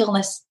chronic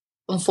illness,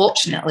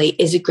 unfortunately,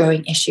 is a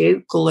growing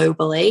issue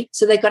globally.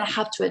 So they're going to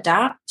have to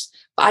adapt.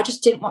 But I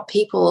just didn't want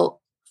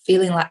people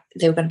feeling like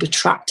they were going to be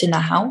trapped in their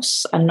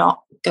house and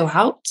not go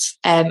out,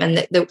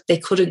 and they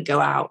couldn't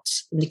go out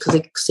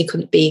because they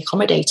couldn't be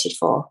accommodated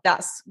for.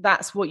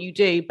 That's what you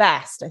do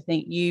best. I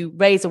think you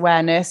raise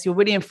awareness, you're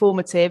really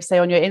informative, say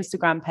on your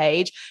Instagram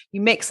page, you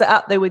mix it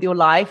up though with your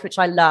life, which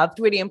I loved.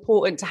 Really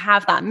important to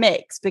have that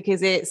mix,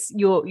 because it's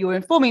you're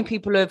informing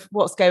people of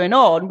what's going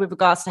on with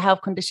regards to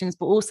health conditions,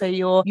 but also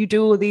you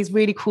do all these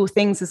really cool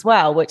things as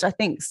well, which I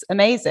think's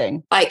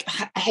amazing. Like,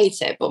 I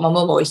hate it, but my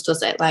mum always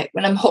does it. Like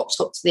when I'm hooked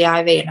up to the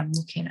IV and I'm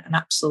looking at an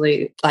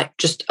absolute, like,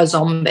 just a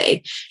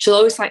zombie, she'll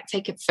always like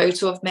take a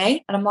photo of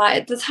me, and I'm like,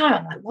 at the time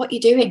I'm like, what are you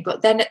doing?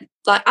 But then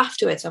like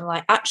afterwards I'm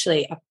like,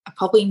 actually I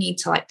probably need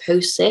to like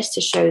post this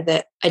to show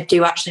that I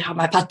do actually have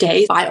my bad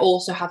days, but I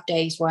also have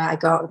days where I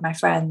go out with my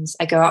friends,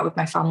 I go out with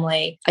my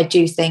family, I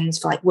do things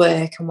for like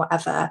work and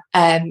whatever,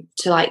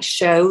 to like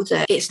show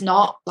that it's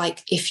not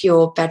like if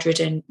you're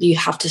bedridden you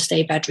have to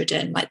stay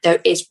bedridden. Like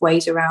there is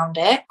ways around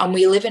it, and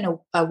we live in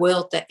a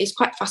world that is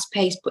quite fast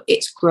paced, but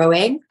it's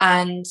growing.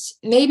 And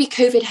maybe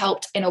COVID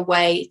helped in a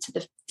way to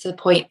the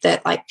point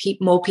that like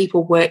more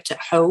people worked at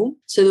home,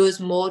 so there was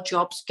more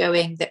jobs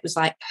going that was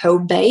like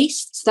home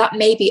based. So that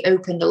maybe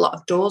opened a lot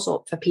of doors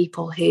up for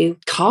people who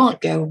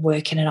can't go and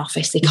work in an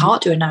office, they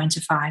can't do a 9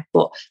 to 5,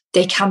 but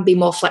they can be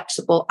more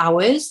flexible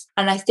hours.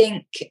 And I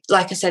think,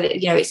 like I said,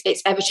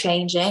 it's ever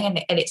changing,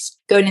 and it's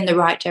going in the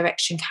right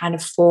direction kind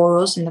of for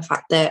us, in the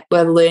fact that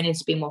we're learning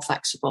to be more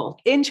flexible.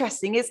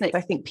 Interesting, isn't it?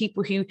 I think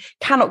people who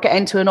cannot get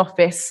into an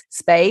office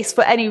space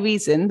for any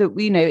reason, that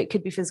we know it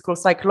could be physical or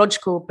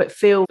psychological, but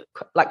feel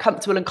like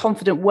comfortable and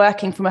confident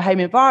working from a home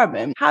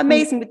environment. How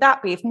amazing would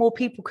that be if more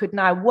people could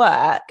now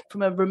work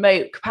from a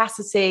remote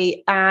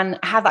capacity and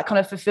have that kind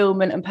of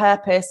fulfillment and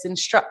purpose and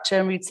structure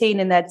and routine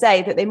in their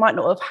day that they might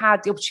not have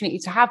had the opportunity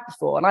to have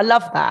before? And I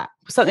love that.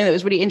 Something that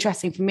was really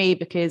interesting for me,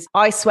 because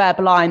I swear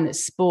blind that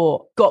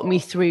sport got me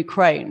through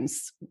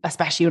Crohn's,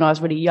 especially when I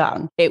was really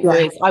young.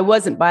 I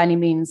wasn't by any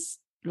means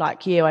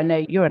like you. I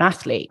know you're an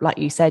athlete. Like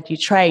you said, you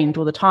trained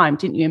all the time,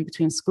 didn't you, in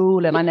between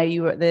school? And I know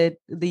you were at the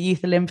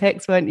Youth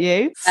Olympics, weren't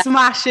you?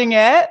 Smashing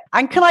it.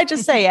 And can I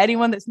just say,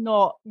 anyone that's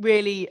not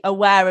really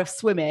aware of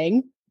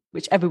swimming,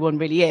 which everyone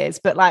really is,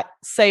 but like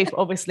Soph,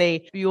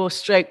 obviously your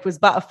stroke was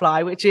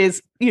butterfly, which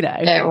is, you know,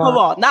 come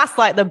on, that's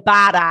like the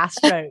badass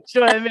stroke. Do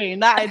you know what I mean?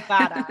 That is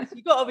badass.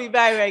 You've got to be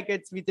very, very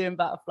good to be doing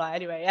butterfly.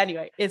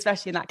 Anyway,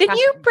 especially in that. Did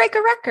you break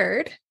a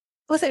record?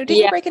 Did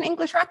you break an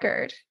English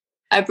record?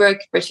 I broke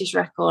a British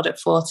record at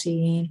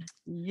 14.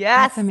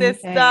 Yes,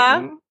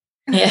 sister.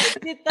 Yeah.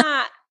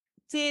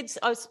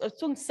 I was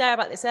talking to Sarah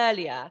about this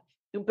earlier,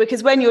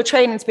 because when you're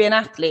training to be an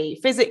athlete,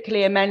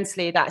 physically and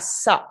mentally,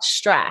 that's such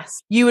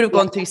stress. You would have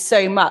gone through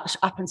so much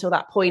up until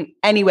that point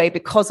anyway,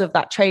 because of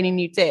that training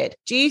you did.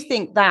 Do you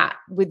think that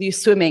with your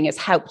swimming has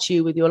helped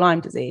you with your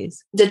Lyme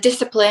disease? The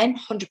discipline,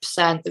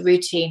 100%, the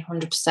routine,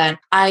 100%.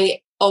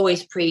 I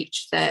always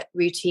preach that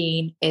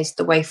routine is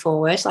the way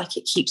forward. Like,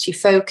 it keeps you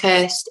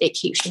focused, it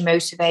keeps you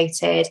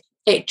motivated.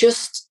 It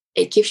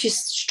gives you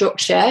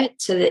structure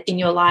in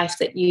your life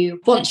that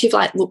once you've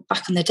like looked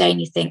back on the day and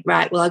you think,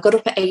 right, well, I got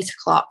up at 8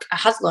 o'clock, I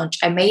had lunch,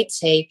 I made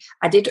tea,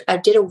 I did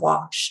a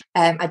wash,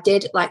 I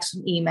did like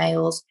some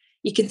emails.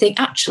 You can think,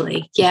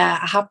 actually, yeah,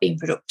 I have been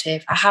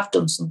productive. I have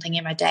done something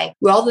in my day.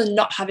 Rather than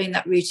not having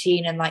that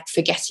routine and like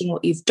forgetting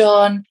what you've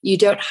done, you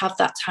don't have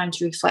that time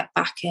to reflect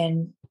back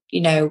and,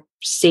 you know,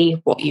 see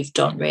what you've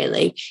done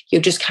really.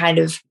 You're just kind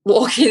of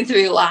walking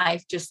through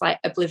life just like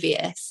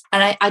oblivious.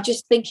 And I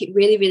just think it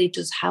really, really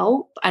does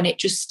help. And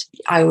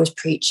I always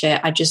preach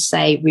it. I just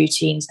say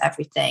routine's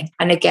everything.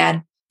 And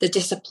again, the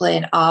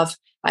discipline of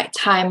like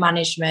time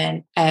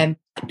management,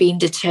 being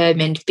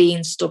determined,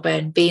 being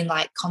stubborn, being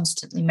like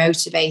constantly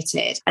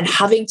motivated, and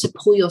having to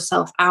pull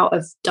yourself out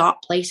of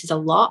dark places a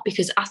lot,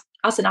 because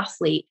as an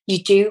athlete,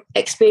 you do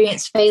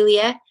experience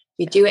failure,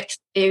 you do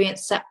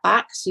experience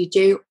setbacks, you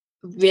do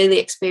really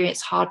experience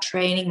hard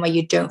training where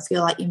you don't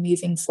feel like you're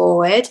moving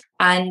forward,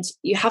 and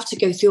you have to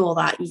go through all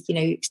that. You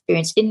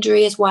experience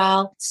injury as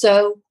well.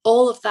 So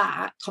all of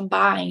that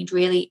combined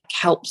really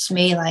helps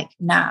me like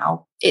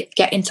now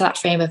get into that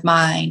frame of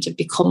mind and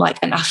become like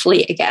an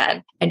athlete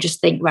again, and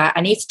just think, right,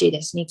 I need to do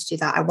this, I need to do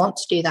that, I want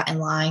to do that in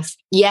life.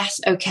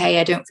 Yes, okay,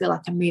 I don't feel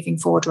like I'm moving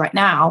forward right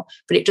now,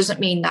 but it doesn't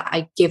mean that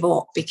I give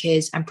up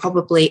because I'm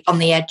probably on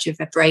the edge of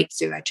a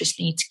breakthrough. I just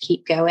need to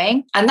keep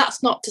going. And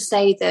that's not to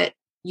say that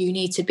you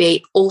need to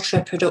be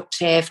ultra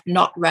productive,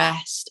 not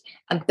rest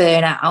and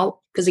burn out.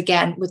 Because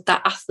again, with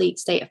that athlete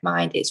state of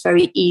mind, it's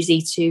very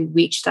easy to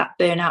reach that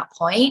burnout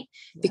point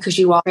because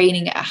you are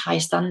training at a high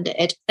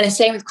standard. And the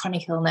same with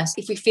chronic illness.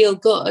 If we feel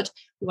good,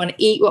 we want to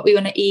eat what we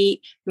want to eat,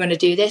 we want to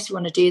do this, we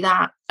want to do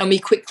that, and we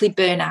quickly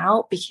burn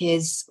out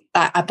because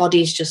our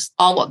bodies just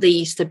aren't what they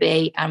used to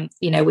be, and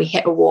we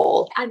hit a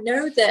wall. I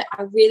know that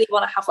I really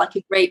want to have like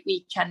a great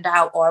weekend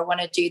out, or I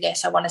want to do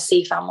this, I want to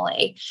see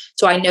family,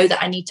 so I know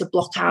that I need to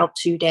block out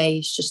 2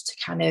 days just to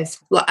kind of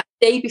like a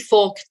day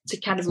before to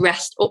kind of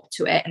rest up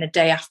to it, and a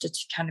day after to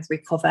kind of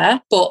recover.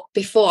 But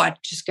before, I'd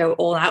just go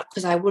all out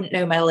because I wouldn't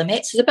know my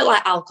limits. It's a bit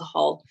like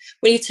alcohol.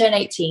 When you turn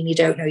 18, you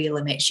don't know your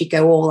limits, you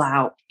go all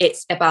out.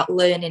 It's about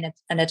learning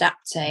and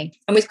adapting.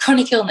 And with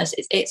chronic illness,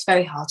 it's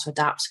very hard to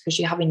adapt because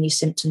you're having new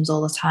symptoms all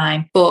the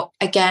time. But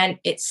again,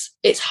 it's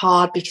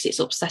hard because it's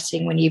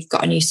upsetting when you've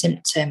got a new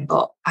symptom.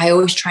 But I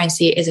always try and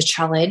see it as a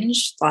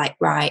challenge. Like,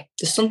 right,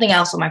 there's something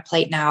else on my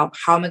plate now.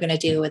 How am I going to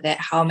deal with it?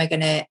 How am I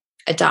going to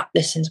adapt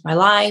this into my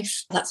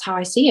life? That's how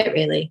I see it,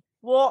 really.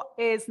 What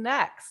is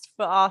next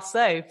for our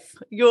Soph?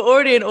 You're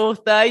already an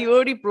author, you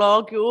already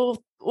blog, you're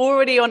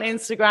already on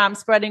Instagram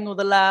spreading all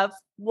the love.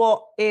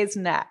 What is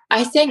next?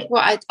 I think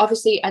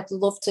I'd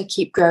love to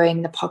keep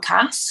growing the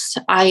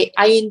podcast. I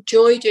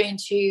enjoy doing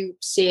 2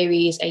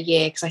 series a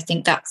year because I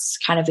think that's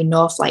kind of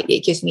enough. Like,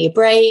 it gives me a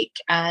break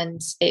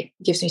and it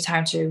gives me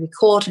time to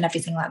record and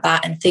everything like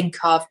that and think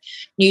of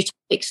new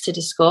topics to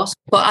discuss.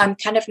 But I'm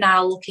kind of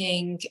now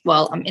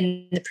I'm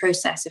in the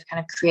process of kind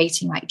of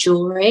creating like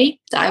jewellery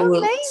that I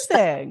will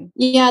amazing.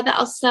 That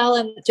I'll sell,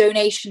 and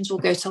donations will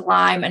go to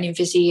Lyme and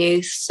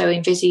InvisiYouth. So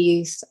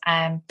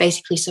InvisiYouth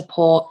basically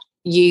support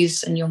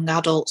youths and young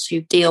adults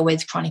who deal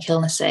with chronic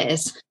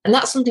illnesses. And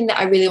that's something that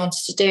I really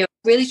wanted to do.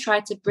 Really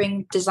try to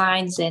bring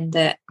designs in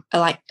that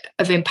are like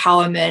of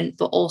empowerment,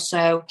 but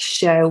also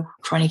show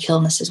chronic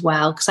illness as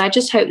well. Because I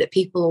just hope that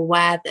people will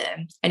wear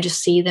them and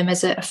just see them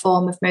as a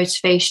form of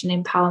motivation,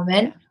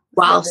 empowerment.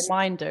 Whilst, a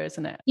reminder,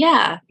 isn't it?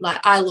 Yeah,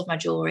 like I love my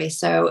jewellery,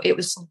 so it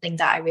was something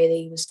that I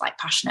really was like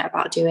passionate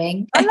about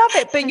doing. I love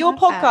it, but your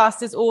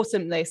podcast is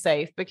awesome though,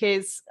 Soph,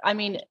 because I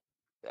mean,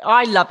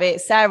 I love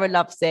it. Sarah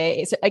loves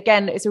it.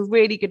 It's a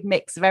really good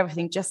mix of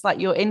everything, just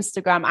like your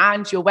Instagram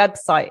and your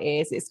website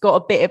is. It's got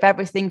a bit of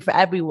everything for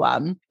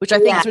everyone, which I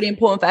think is really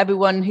important for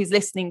everyone who's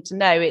listening to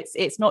know.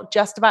 It's not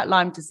just about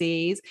Lyme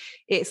disease.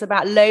 It's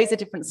about loads of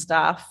different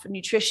stuff: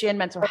 nutrition,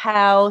 mental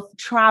health,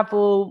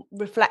 travel,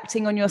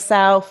 reflecting on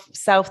yourself,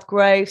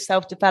 self-growth,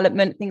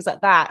 self-development, things like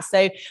that.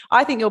 So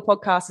I think your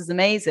podcast is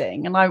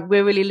amazing, and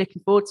we're really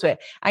looking forward to it.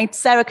 And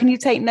Sarah, can you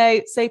take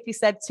note? Sophie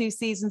said 2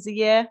 seasons a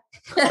year.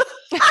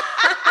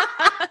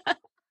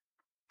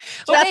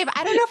 Well, Babe,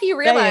 I don't know if you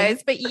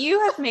realize, but you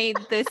have made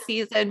this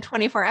season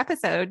 24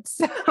 episodes.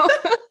 So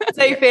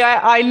Sophie,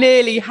 I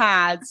nearly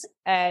had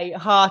a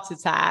heart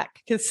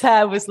attack because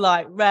Sarah was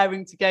like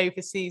raring to go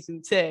for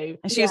season 2,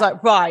 and she was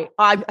like, right,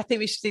 I think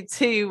we should do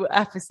 2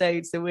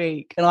 episodes a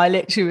week. And I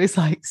literally was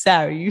like,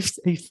 Sarah, are you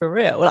for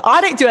real? Well,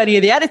 I don't do any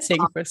of the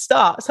editing for a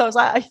start, so I was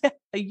like,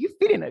 are you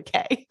feeling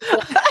okay?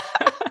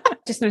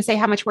 Just going to say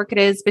how much work it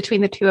is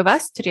between the two of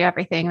us to do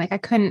everything. Like I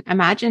couldn't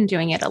imagine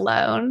doing it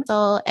alone.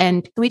 So,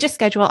 and we just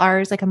schedule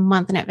ours like a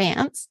month in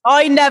advance.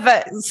 I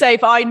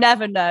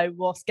never know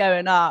what's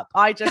going up.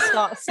 I just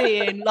start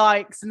seeing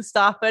likes and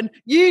stuff, and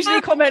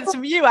usually comments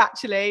from you,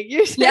 actually.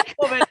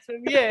 Comments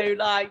from you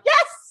like,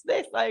 yes,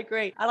 this, I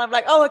agree. And I'm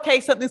like, oh,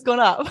 okay, something's gone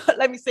up.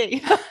 Let me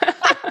see.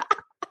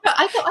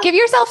 Give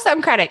yourself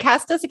some credit.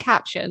 Cass does the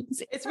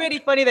captions. It's really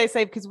funny they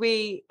say, because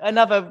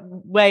another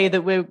way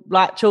that we're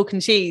like chalk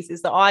and cheese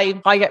is that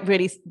I get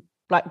really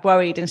like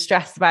worried and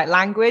stressed about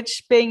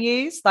language being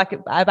used, like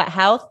about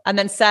health. And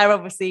then Sarah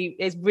obviously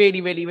is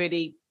really, really,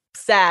 really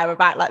Sarah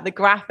about like the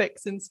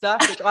graphics and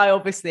stuff, which I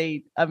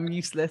obviously am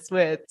useless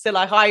with. So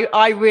like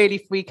I really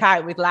freak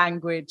out with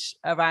language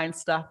around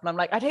stuff, and I'm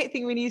like, I don't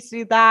think we need to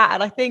do that.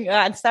 And I think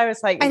and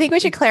Sarah's like, I think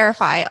we should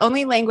clarify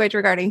only language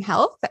regarding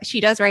health.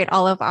 She does write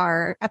all of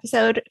our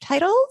episode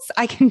titles.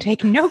 I can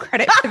take no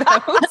credit for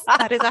those.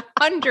 That is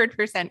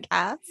 100%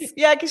 Cass.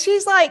 Yeah, because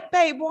she's like,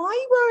 babe, why are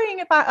you worrying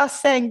about us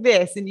saying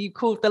this? And you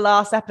called the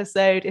last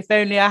episode "If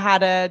Only I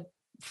Had a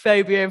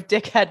Phobia of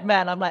Dickhead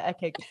Men." I'm like,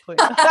 okay, good point.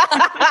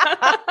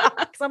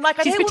 Because I'm like,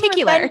 I don't want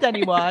to offend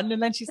anyone.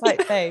 And then she's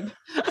like, babe.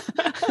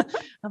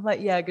 I'm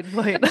like, yeah, good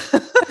point.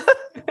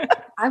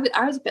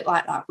 I was a bit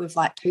like that with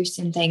like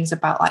posting things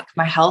about like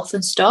my health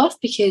and stuff,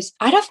 because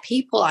I'd have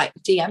people like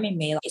DMing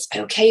me like, it's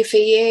okay for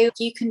you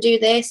can do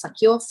this,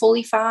 like you're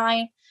fully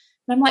fine.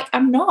 And I'm like,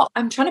 I'm not.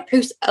 I'm trying to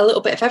post a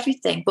little bit of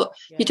everything, but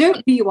you don't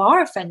know who you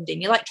are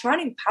offending. You're like trying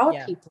to empower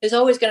people. There's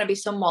always going to be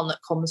someone that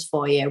comes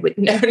for you with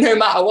no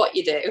matter what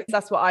you do.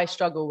 That's what I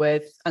struggle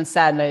with, and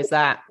Sarah knows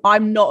that.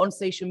 I'm not on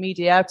social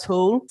media at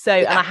all. So,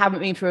 and I haven't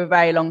been for a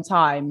very long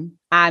time.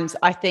 And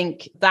I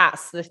think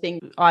that's the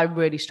thing I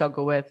really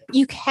struggle with.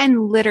 You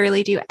can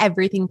literally do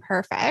everything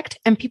perfect,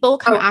 and people will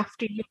come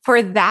after you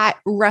for that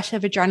rush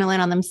of adrenaline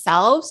on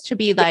themselves to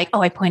be like,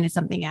 oh, I pointed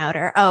something out,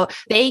 or, oh,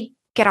 they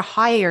get a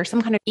high or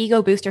some kind of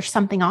ego boost or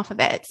something off of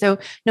it. So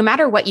no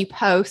matter what you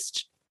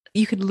post,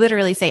 you could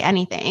literally say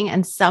anything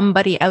and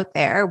somebody out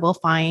there will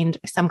find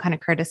some kind of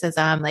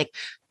criticism like,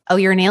 oh,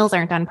 your nails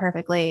aren't done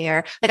perfectly.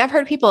 Or like I've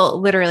heard people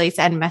literally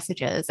send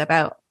messages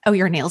about, oh,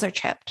 your nails are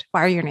chipped.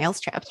 Why are your nails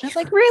chipped? And it's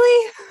like,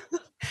 really?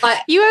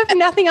 You have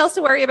nothing else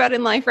to worry about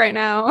in life right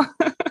now.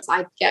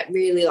 I get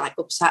really like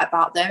upset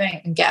about them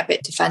and get a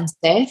bit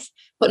defensive.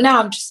 But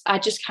now I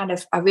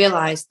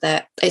realize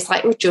that it's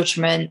like with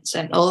judgments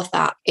and all of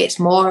that, it's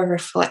more a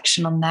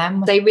reflection on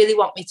them. They really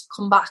want me to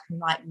come back and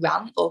like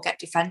rant or get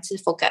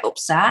defensive or get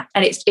upset.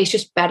 And it's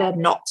just better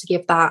not to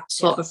give that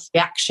sort of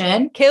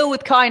reaction. Kill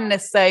with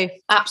kindness, so.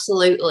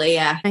 Absolutely,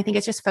 yeah. I think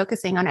it's just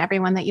focusing on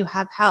everyone that you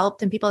have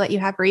helped and people that you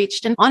have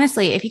reached. And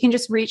honestly, if you can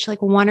just reach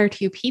like 1 or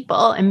 2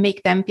 people and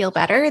make them feel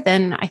better,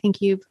 then I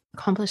think you've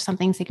accomplished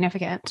something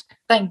significant.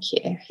 Thank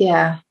you.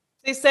 Yeah.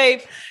 So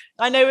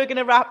I know we're going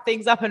to wrap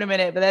things up in a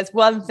minute, but there's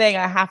one thing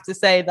I have to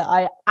say that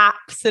I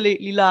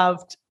absolutely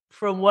loved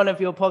from one of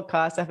your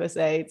podcast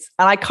episodes.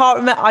 And I can't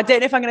remember, I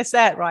don't know if I'm going to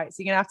say it right. So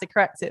you're going to have to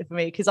correct it for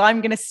me, because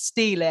I'm going to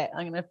steal it.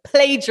 I'm going to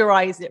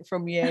plagiarize it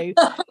from you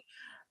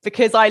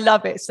because I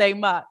love it so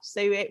much.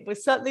 So it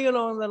was something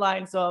along the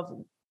lines of,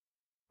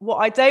 what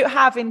I don't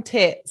have in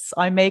tits,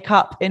 I make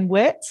up in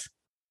wit.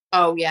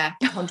 Oh, yeah.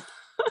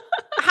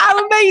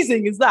 How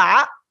amazing is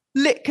that?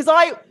 Because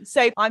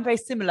I'm very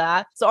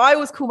similar. So I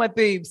always call my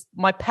boobs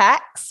my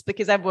pecs,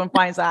 because everyone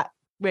finds that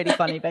really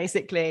funny,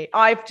 basically.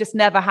 I've just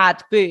never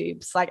had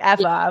boobs, like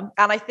ever. Yeah.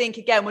 And I think,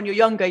 again, when you're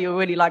younger, you're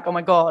really like, oh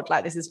my God,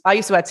 like I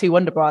used to wear 2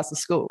 Wonder bras to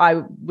school.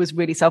 I was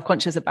really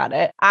self-conscious about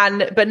it.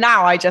 But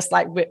now I just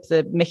like rip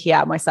the Mickey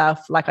out of myself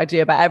like I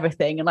do about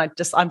everything. And I'm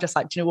just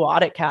like, do you know what? I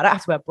don't care. I don't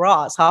have to wear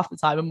bras half the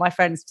time. And my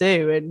friends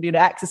do. And,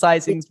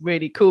 exercising is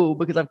really cool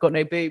because I've got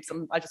no boobs.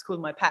 I just call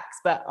them my pecs.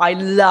 But I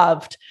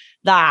loved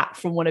that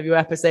from one of your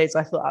episodes.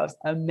 I thought that was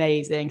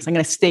amazing. So I'm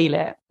going to steal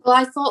it. Well,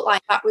 I thought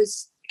like that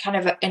was kind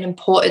of an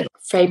important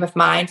frame of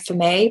mind for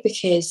me,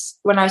 because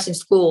when I was in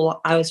school,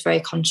 I was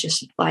very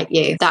conscious, like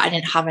you, that I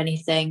didn't have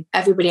anything.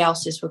 Everybody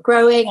else's were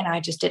growing and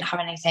I just didn't have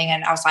anything.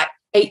 And I was like,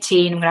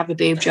 18, I'm going to have a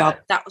boob job.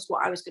 That was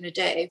what I was going to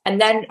do.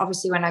 And then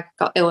obviously when I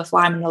got ill with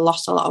Lyme and I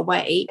lost a lot of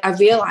weight, I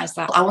realised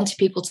that I wanted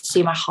people to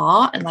see my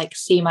heart and like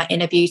see my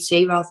inner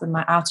beauty rather than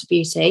my outer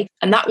beauty.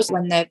 And that was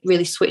when they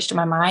really switched in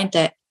my mind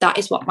that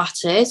is what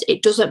matters.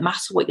 It doesn't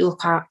matter what you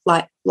look at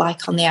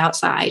like on the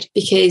outside,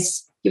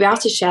 because your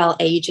outer shell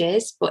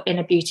ages, but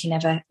inner beauty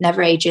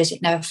never ages.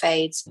 It never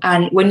fades.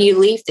 And when you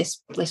leave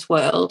this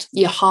world,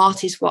 your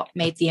heart is what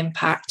made the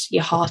impact.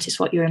 Your heart is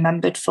what you're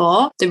remembered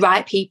for. The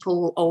right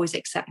people will always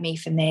accept me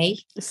for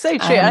me. It's so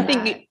true. I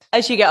think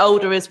as you get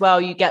older as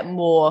well, you get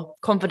more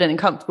confident and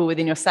comfortable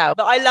within yourself.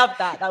 But I love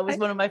that. That was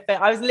one of my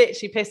favorite. I was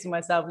literally pissing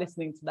myself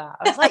listening to that.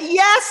 I was like,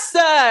 yes,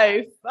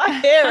 Soph, I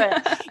hear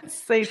it.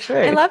 It's so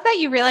true. I love that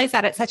you realize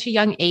that at such a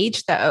young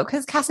age though,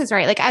 because Cass is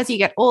right. Like as you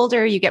get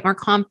older, you get more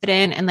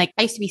confident. And like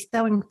I used to be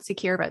so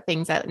insecure about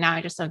things that now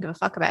I just don't give a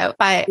fuck about.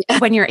 But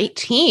when you're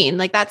 18,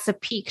 like that's the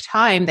peak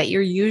time that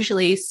you're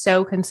usually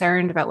so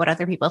concerned about what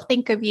other people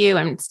think of you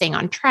and staying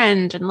on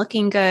trend and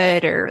looking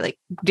good or like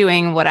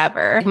doing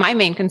whatever. My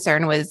main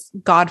concern was,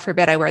 God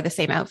forbid I wear the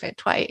same outfit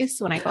twice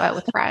when I go out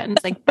with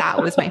friends. Like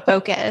that was my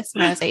focus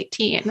when I was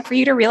 18. For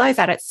you to realize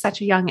that at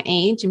such a young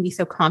age and be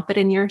so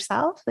confident in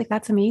yourself, like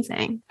that's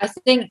amazing. I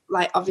think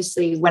like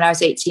obviously when I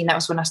was 18, that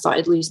was when I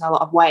started losing a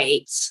lot of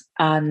weight,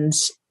 and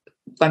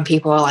when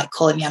people were like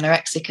calling me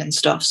anorexic and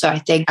stuff. So I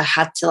think I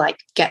had to like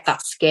get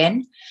that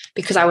skin,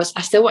 because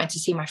I still wanted to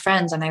see my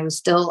friends and I was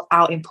still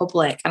out in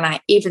public. And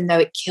even though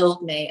it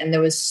killed me, and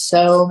there was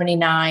so many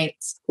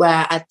nights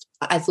where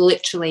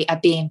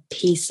I'd be in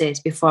pieces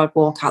before I'd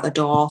walk out the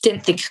door.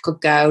 Didn't think I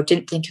could go,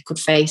 didn't think I could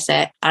face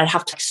it. And I'd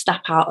have to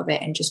snap out of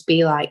it and just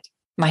be like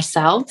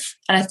myself.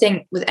 And I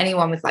think with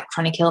anyone with like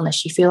chronic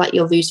illness, you feel like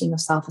you're losing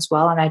yourself as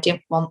well. And I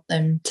didn't want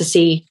them to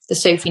see the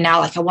Sophie now.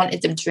 Like I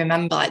wanted them to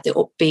remember like the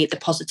upbeat, the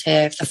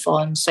positive, the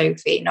fun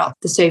Sophie, not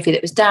the Sophie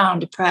that was down,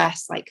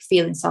 depressed, like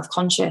feeling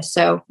self-conscious.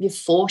 So you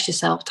force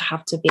yourself to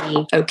have to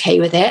be okay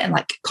with it and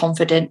like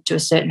confident to a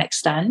certain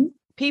extent.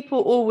 People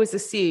always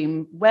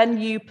assume when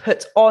you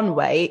put on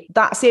weight,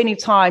 that's the only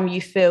time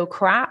you feel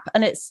crap.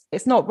 And it's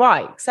not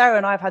right. Sarah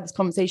and I have had this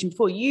conversation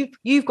before.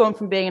 You've gone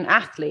from being an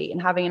athlete and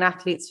having an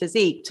athlete's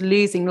physique to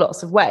losing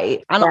lots of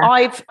weight. And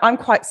I'm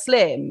quite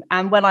slim.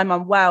 And when I'm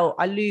unwell,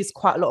 I lose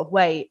quite a lot of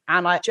weight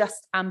and I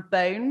just am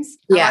bones.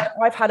 Yeah.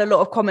 I've had a lot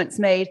of comments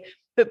made.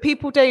 But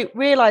people don't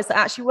realize that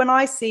actually when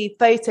I see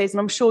photos, and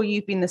I'm sure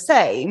you've been the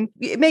same,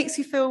 it makes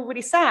you feel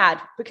really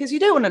sad because you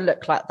don't want to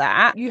look like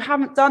that. You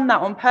haven't done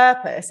that on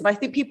purpose. And I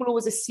think people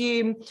always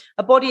assume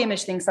a body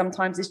image thing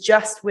sometimes is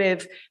just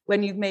with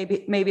when you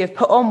maybe have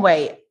put on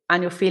weight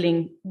and you're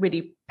feeling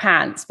really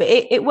pants, but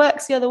it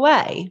works the other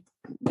way.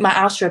 My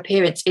outer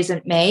appearance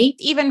isn't me.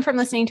 Even from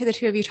listening to the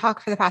two of you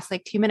talk for the past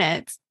like 2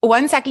 minutes,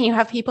 one second you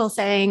have people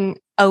saying,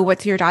 oh,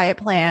 what's your diet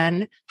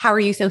plan? How are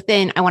you so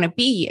thin? I want to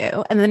be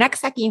you. And the next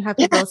second you have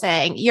people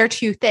saying, you're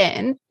too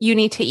thin. You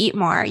need to eat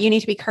more. You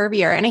need to be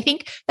curvier. And I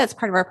think that's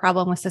part of our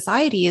problem with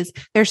society is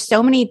there's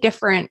so many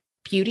different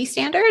beauty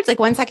standards. Like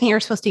one second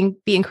you're supposed to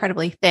be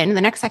incredibly thin.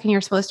 The next second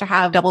you're supposed to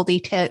have double D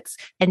tits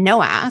and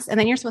no ass. And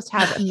then you're supposed to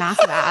have a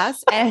massive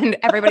ass and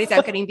everybody's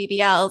out getting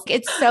BBLs.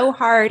 It's so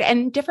hard.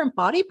 And different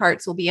body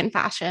parts will be in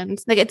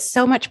fashions. Like it's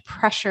so much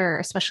pressure,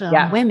 especially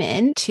on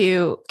women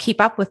to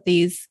keep up with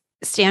these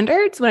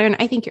standards. When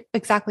I think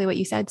exactly what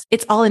you said,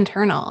 it's all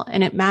internal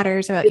and it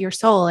matters about your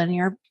soul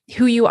and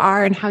who you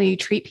are and how you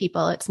treat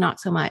people. It's not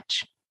so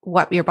much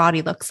what your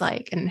body looks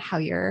like and how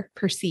you're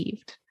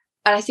perceived.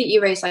 And I think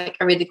you raised like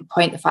a really good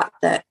point, the fact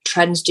that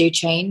trends do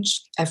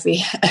change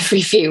every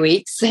few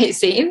weks, it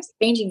seems.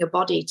 Changing your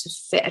body to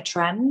fit a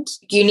trend,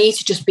 you need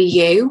to just be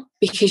you,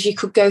 because you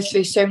could go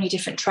through so many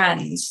different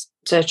trends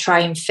to try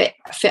and fit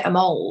a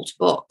mold.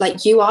 But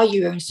like you are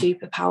your own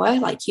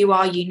superpower, like you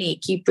are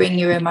unique. You bring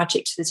your own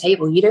magic to the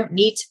table. You don't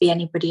need to be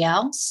anybody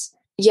else.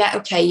 Yeah,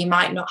 okay, you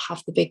might not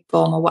have the big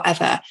bum or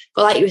whatever.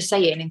 But like you were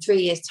saying, in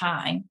 3 years'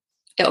 time,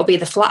 it'll be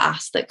the flat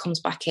ass that comes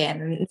back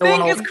in. And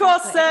fingers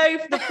crossed,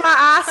 Soph, the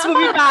flat ass will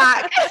be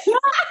back.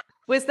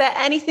 Was there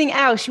anything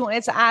else you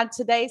wanted to add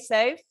today,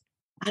 Soph?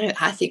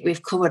 I think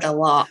we've covered a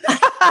lot.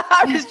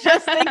 I was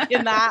just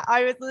thinking that.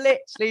 I was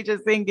literally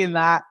just thinking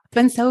that. It's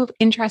been so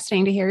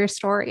interesting to hear your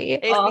story.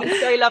 It's been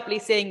so lovely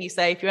seeing you,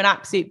 Soph. You're an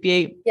absolute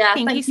beaut. Yeah,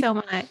 thank you so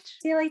much.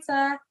 See you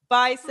later.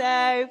 Bye,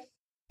 Soph.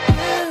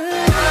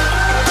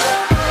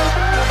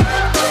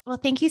 Well,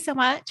 thank you so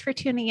much for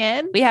tuning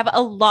in. We have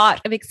a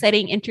lot of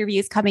exciting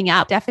interviews coming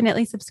up.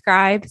 Definitely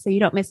subscribe so you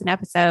don't miss an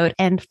episode,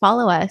 and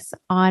follow us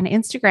on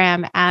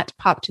Instagram at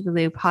Pop to the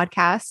Loo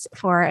Podcast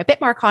for a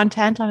bit more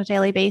content on a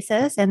daily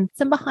basis and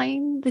some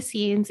behind the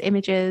scenes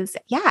images.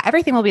 Yeah,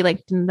 everything will be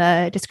linked in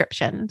the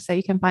description, so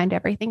you can find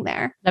everything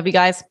there. Love you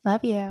guys.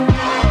 Love you.